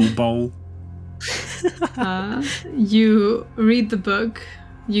ritual bowl. You read the book,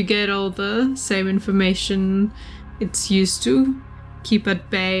 you get all the same information it's used to. Keep at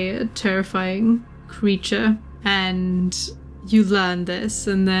bay a terrifying creature, and you learn this,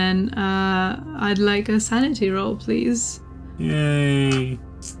 and then I'd like a sanity roll, please. Yay.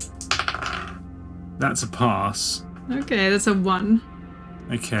 That's a pass. Okay, that's a 1.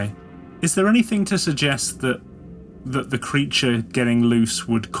 Okay. Is there anything to suggest that the creature getting loose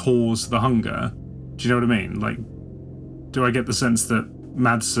would cause the hunger? Do you know what I mean? Like, do I get the sense that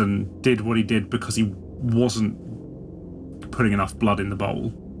Madsen did what he did because he wasn't putting enough blood in the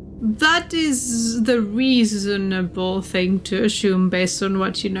bowl? That is the reasonable thing to assume based on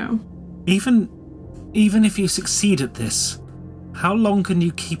what you know. Even if you succeed at this, how long can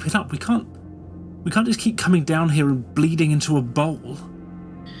you keep it up? We can't just keep coming down here and bleeding into a bowl.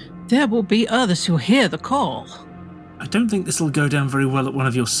 There will be others who hear the call. I don't think this will go down very well at one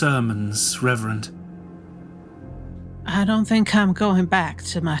of your sermons, Reverend. I don't think I'm going back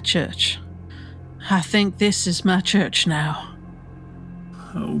to my church. I think this is my church now.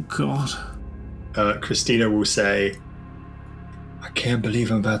 Oh, God. Christina will say, I can't believe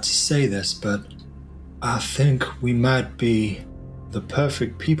I'm about to say this, but I think we might be the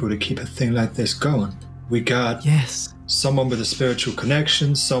perfect people to keep a thing like this going. We got someone with a spiritual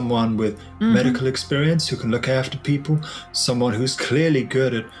connection, someone with medical experience who can look after people, someone who's clearly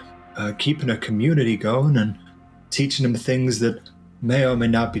good at keeping a community going and teaching them things that may or may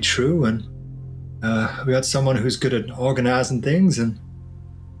not be true, and we got someone who's good at organizing things, and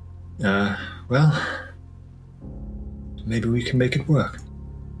well, maybe we can make it work.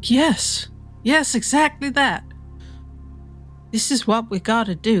 Yes, exactly that. This is what we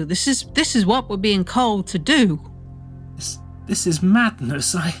gotta do. This is what we're being called to do. This is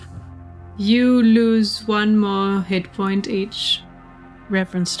madness. You lose 1 more hit point each.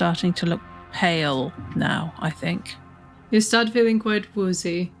 Reverend's starting to look pale now, I think. You start feeling quite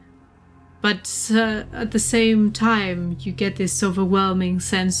woozy. But at the same time, you get this overwhelming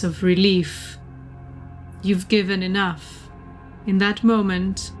sense of relief. You've given enough. In that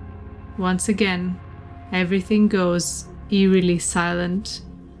moment, once again, everything goes eerily silent.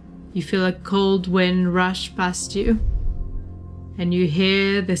 You feel a cold wind rush past you, and you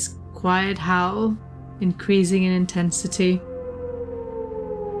hear this quiet howl increasing in intensity.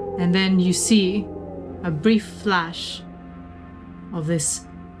 And then you see a brief flash of this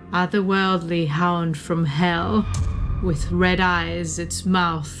otherworldly hound from hell with red eyes, its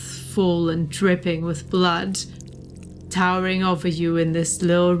mouth full and dripping with blood, towering over you in this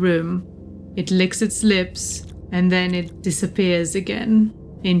little room. It licks its lips, and then it disappears again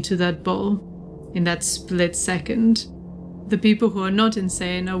into that bowl in that split second. The people who are not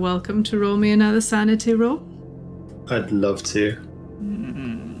insane are welcome to roll me another sanity roll. I'd love to.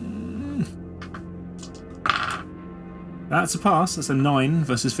 That's a pass. That's a 9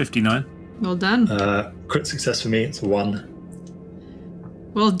 versus 59. Well done. Crit success for me, it's 1.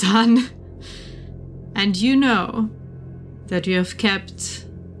 Well done. And you know that you have kept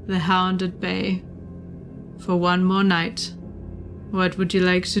the hound at bay for 1 more night. What would you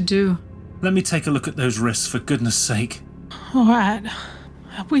like to do? Let me take a look at those wrists, for goodness sake. All right.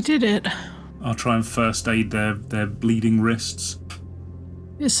 We did it. I'll try and first aid their bleeding wrists.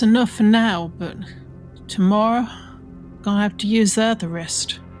 It's enough for now, but tomorrow, gonna have to use the other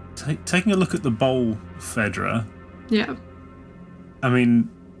wrist. Taking a look at the bowl, Fedra. Yeah. I mean,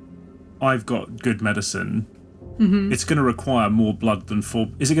 I've got good medicine. Mm-hmm. It's going to require more blood than 4...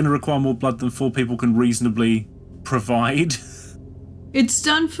 Is it going to require more blood than 4 people can reasonably provide? It's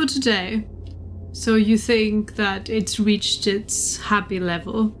done for today. So you think that it's reached its happy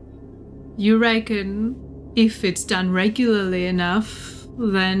level. You reckon if it's done regularly enough,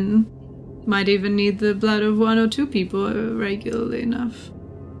 then might even need the blood of 1 or 2 people regularly enough.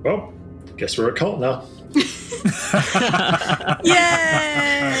 Well, guess we're a cult now.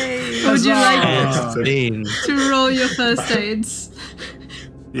 Yay! Would you like to roll your first aids?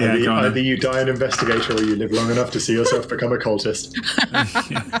 Yeah, either you die an investigator or you live long enough to see yourself become a cultist.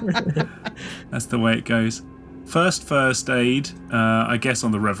 That's the way it goes. First aid, I guess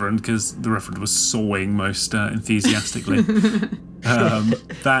on the Reverend, because the Reverend was sawing most enthusiastically.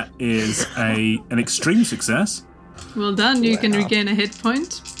 That is an extreme success. Well done, you can regain a hit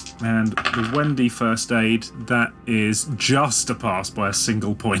point. And the Wendy first aid, that is just a pass by a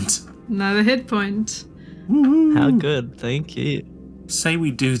single point. Another hit point. Woo-hoo. How good, thank you. Say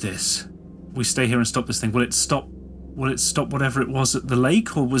we do this. We stay here and stop this thing. Will it stop whatever it was at the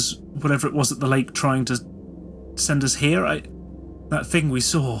lake, or was whatever it was at the lake trying to send us here? That thing we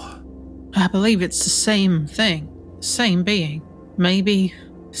saw. I believe it's the same thing. Same being. Maybe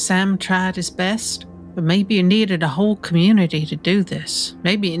Sam tried his best, but maybe you needed a whole community to do this.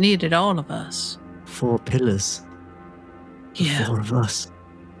 Maybe you needed all of us. 4 pillars. Yeah. 4 of us.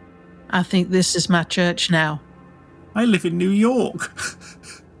 I think this is my church now. I live in New York.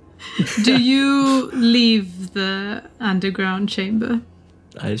 Do you leave the underground chamber?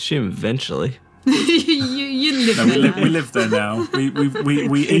 I assume eventually. you live No, there. we live there now. We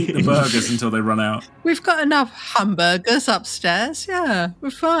eat the burgers until they run out. We've got enough hamburgers upstairs. Yeah, we're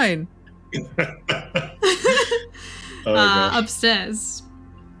fine. Upstairs.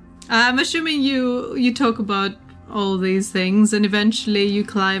 I'm assuming you talk about all these things, and eventually you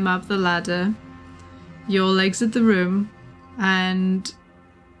climb up the ladder. You all exit the room, and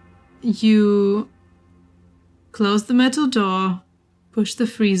you close the metal door, push the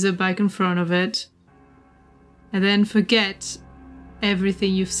freezer back in front of it, and then forget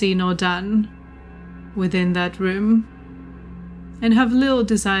everything you've seen or done within that room, and have little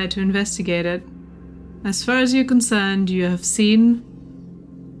desire to investigate it. As far as you're concerned, you have seen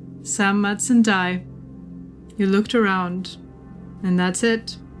Sam Madsen die. You looked around, and that's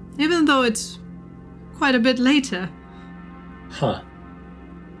it. Even though it's quite a bit later. Huh.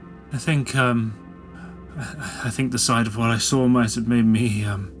 I think the sight of what I saw might have made me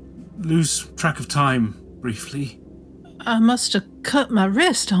lose track of time briefly. I must have cut my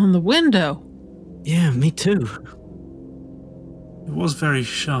wrist on the window. Yeah, me too. It was very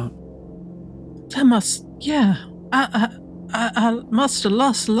sharp. I must have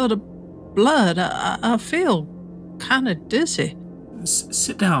lost a lot of blood. I feel kind of dizzy.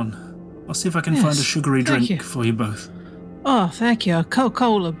 Sit down. I'll see if I can Yes, find a sugary thank drink you. for you both. Oh, thank you. A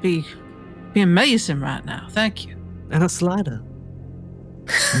Coca-Cola would be amazing right now. Thank you. And a slider.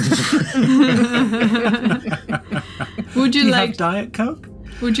 Would you Do you like have Diet Coke?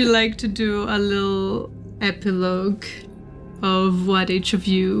 Would you like to do a little epilogue of what each of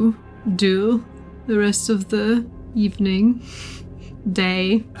you do the rest of the evening,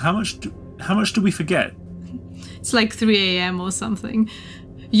 day? How much do we forget? It's like 3 a.m. or something.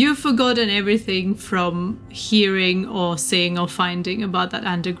 You've forgotten everything from hearing or seeing or finding about that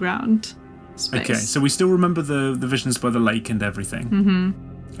underground space. Okay, so we still remember the visions by the lake and everything.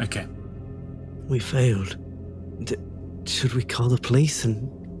 Mm-hmm. Okay. We failed. Should we call the police and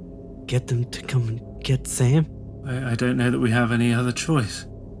get them to come and get Sam? I don't know that we have any other choice.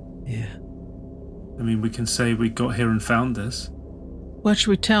 Yeah. I mean, we can say we got here and found this. What should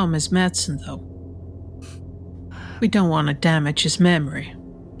we tell Miss Madsen, though? We don't want to damage his memory.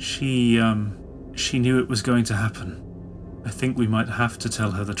 She knew it was going to happen. I think we might have to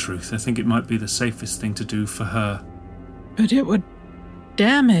tell her the truth. I think it might be the safest thing to do for her. But it would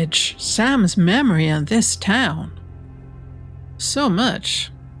damage Sam's memory in this town. So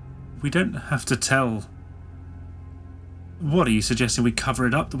much. We don't have to tell. What, are you suggesting we cover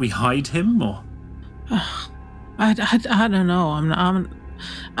it up? That we hide him, or? I don't know.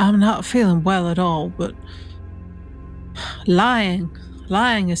 I'm not feeling well at all, but lying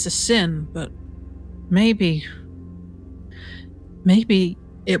is a sin, but maybe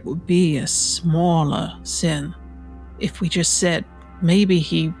it would be a smaller sin if we just said maybe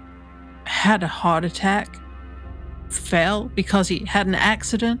he had a heart attack, fell because he had an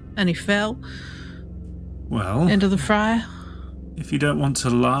accident and he fell Well, into the fire. if you don't want to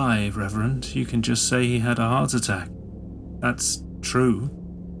lie, Reverend, you can just say he had a heart attack. That's true.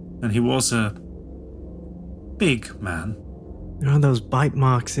 And he was a big man. There are those bite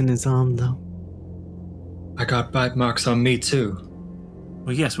marks in his arm, though. I got bite marks on me too.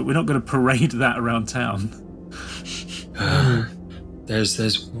 Well, yes, but we're not going to parade that around town.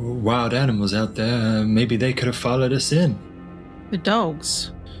 There's wild animals out there. Maybe they could have followed us in. The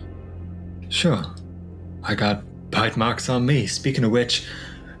dogs. Sure. I got bite marks on me. Speaking of which,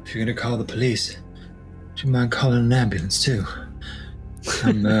 if you're gonna call the police, do you mind calling an ambulance too?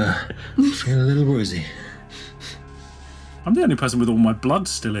 I'm feeling a little woozy. I'm the only person with all my blood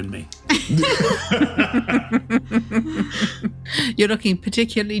still in me. You're looking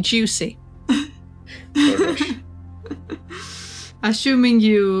particularly juicy. Assuming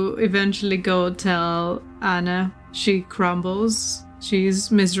you eventually go tell Anna, she crumbles. She's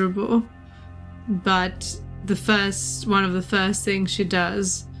miserable. But one of the first things she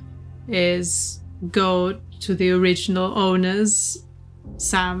does is go to the original owners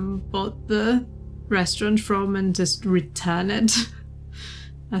Sam bought the restaurant from and just return it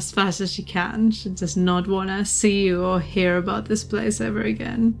as fast as she can. She does not want to see you or hear about this place ever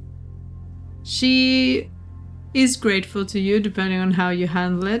again. She is grateful to you depending on how you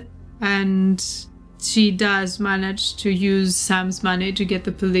handle it, and she does manage to use Sam's money to get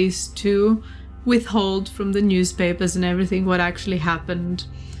the police to withhold from the newspapers and everything what actually happened.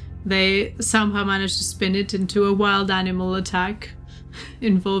 They somehow managed to spin it into a wild animal attack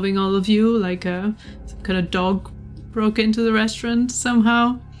involving all of you, like some kind of dog broke into the restaurant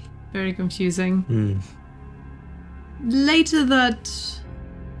somehow. Very confusing. Later that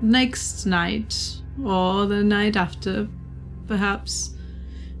next night, or the night after, perhaps,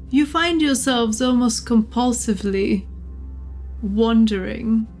 you find yourselves almost compulsively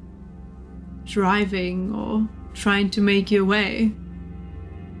wandering, driving, or trying to make your way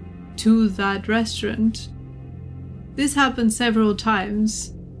to that restaurant. This happens several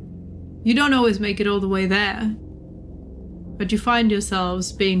times. You don't always make it all the way there, but you find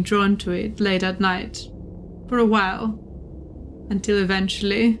yourselves being drawn to it late at night for a while, until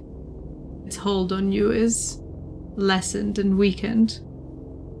eventually its hold on you is lessened and weakened.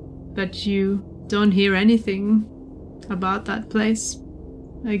 But you don't hear anything about that place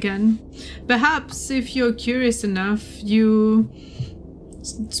again. Perhaps if you're curious enough, you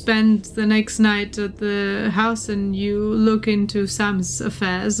spend the next night at the house and you look into Sam's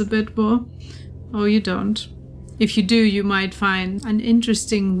affairs a bit more. Or you don't. If you do, you might find an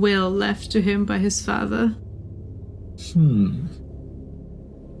interesting will left to him by his father.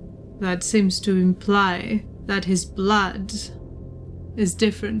 That seems to imply that his blood is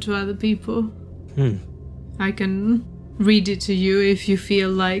different to other people. I can read it to you if you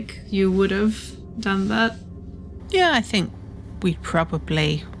feel like you would have done that. Yeah, I think we'd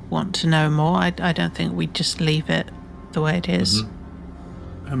probably want to know more. I don't think we'd just leave it the way it is.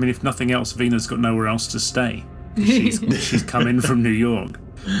 I mean, if nothing else, Vena's got nowhere else to stay. She's come in from New York.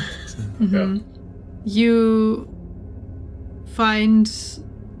 You find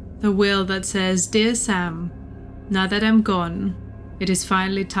the will that says, "Dear Sam, now that I'm gone, it is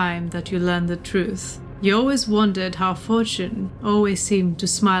finally time that you learn the truth. You always wondered how fortune always seemed to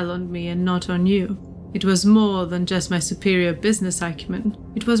smile on me and not on you. It was more than just my superior business acumen.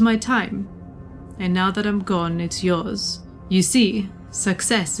 It was my time. And now that I'm gone, it's yours. You see,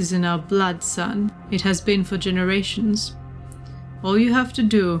 success is in our blood, son. It has been for generations. All you have to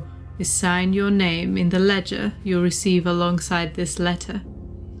do is sign your name in the ledger you'll receive alongside this letter.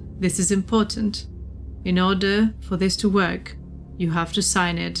 This is important. In order for this to work, you have to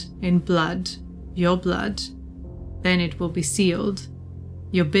sign it in blood, your blood. Then it will be sealed.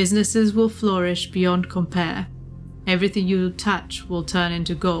 Your businesses will flourish beyond compare. Everything you touch will turn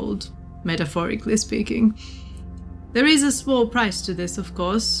into gold, metaphorically speaking. There is a small price to this, of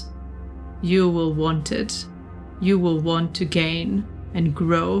course. You will want it. You will want to gain and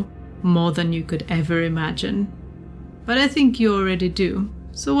grow more than you could ever imagine. But I think you already do,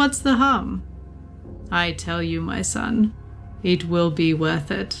 so what's the harm? I tell you, my son, it will be worth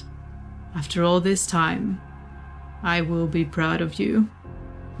it. After all this time, I will be proud of you.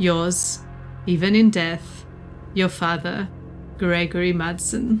 Yours, even in death, your father, Gregory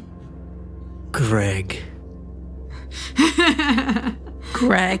Madsen." Greg.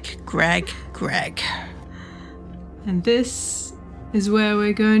 Greg. And this is where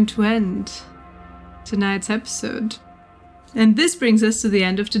we're going to end tonight's episode. And this brings us to the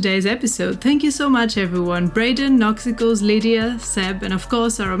end of today's episode. Thank you so much, everyone. Brayden, Noxicals, Lydia, Seb, and of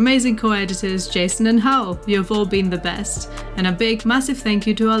course our amazing co-editors, Jason and Hal. You have all been the best. And a big, massive thank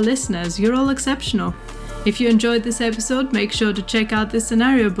you to our listeners. You're all exceptional. If you enjoyed this episode, make sure to check out this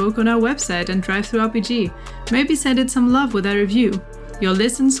scenario book on our website and DriveThruRPG. Maybe send it some love with a review. Your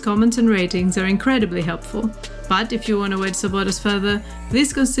listens, comments, and ratings are incredibly helpful. But if you want to support us further,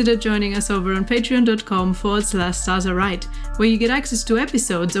 please consider joining us over on patreon.com/StarsAreRight, where you get access to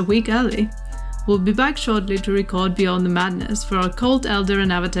episodes a week early. We'll be back shortly to record Beyond the Madness for our Cult, Elder,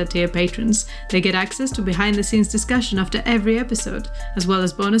 and Avatar tier patrons. They get access to behind-the-scenes discussion after every episode, as well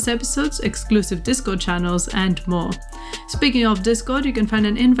as bonus episodes, exclusive Discord channels, and more. Speaking of Discord, you can find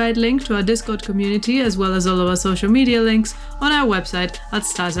an invite link to our Discord community, as well as all of our social media links, on our website at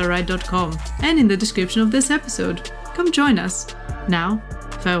starsareright.com, and in the description of this episode. Come join us. Now,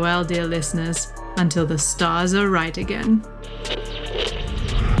 farewell, dear listeners, until the stars are right again.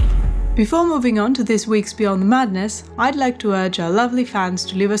 Before moving on to this week's Beyond the Madness, I'd like to urge our lovely fans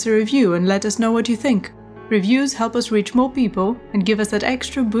to leave us a review and let us know what you think. Reviews help us reach more people and give us that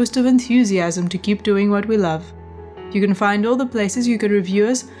extra boost of enthusiasm to keep doing what we love. You can find all the places you can review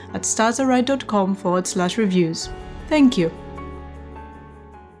us at starsarright.com/reviews. Thank you.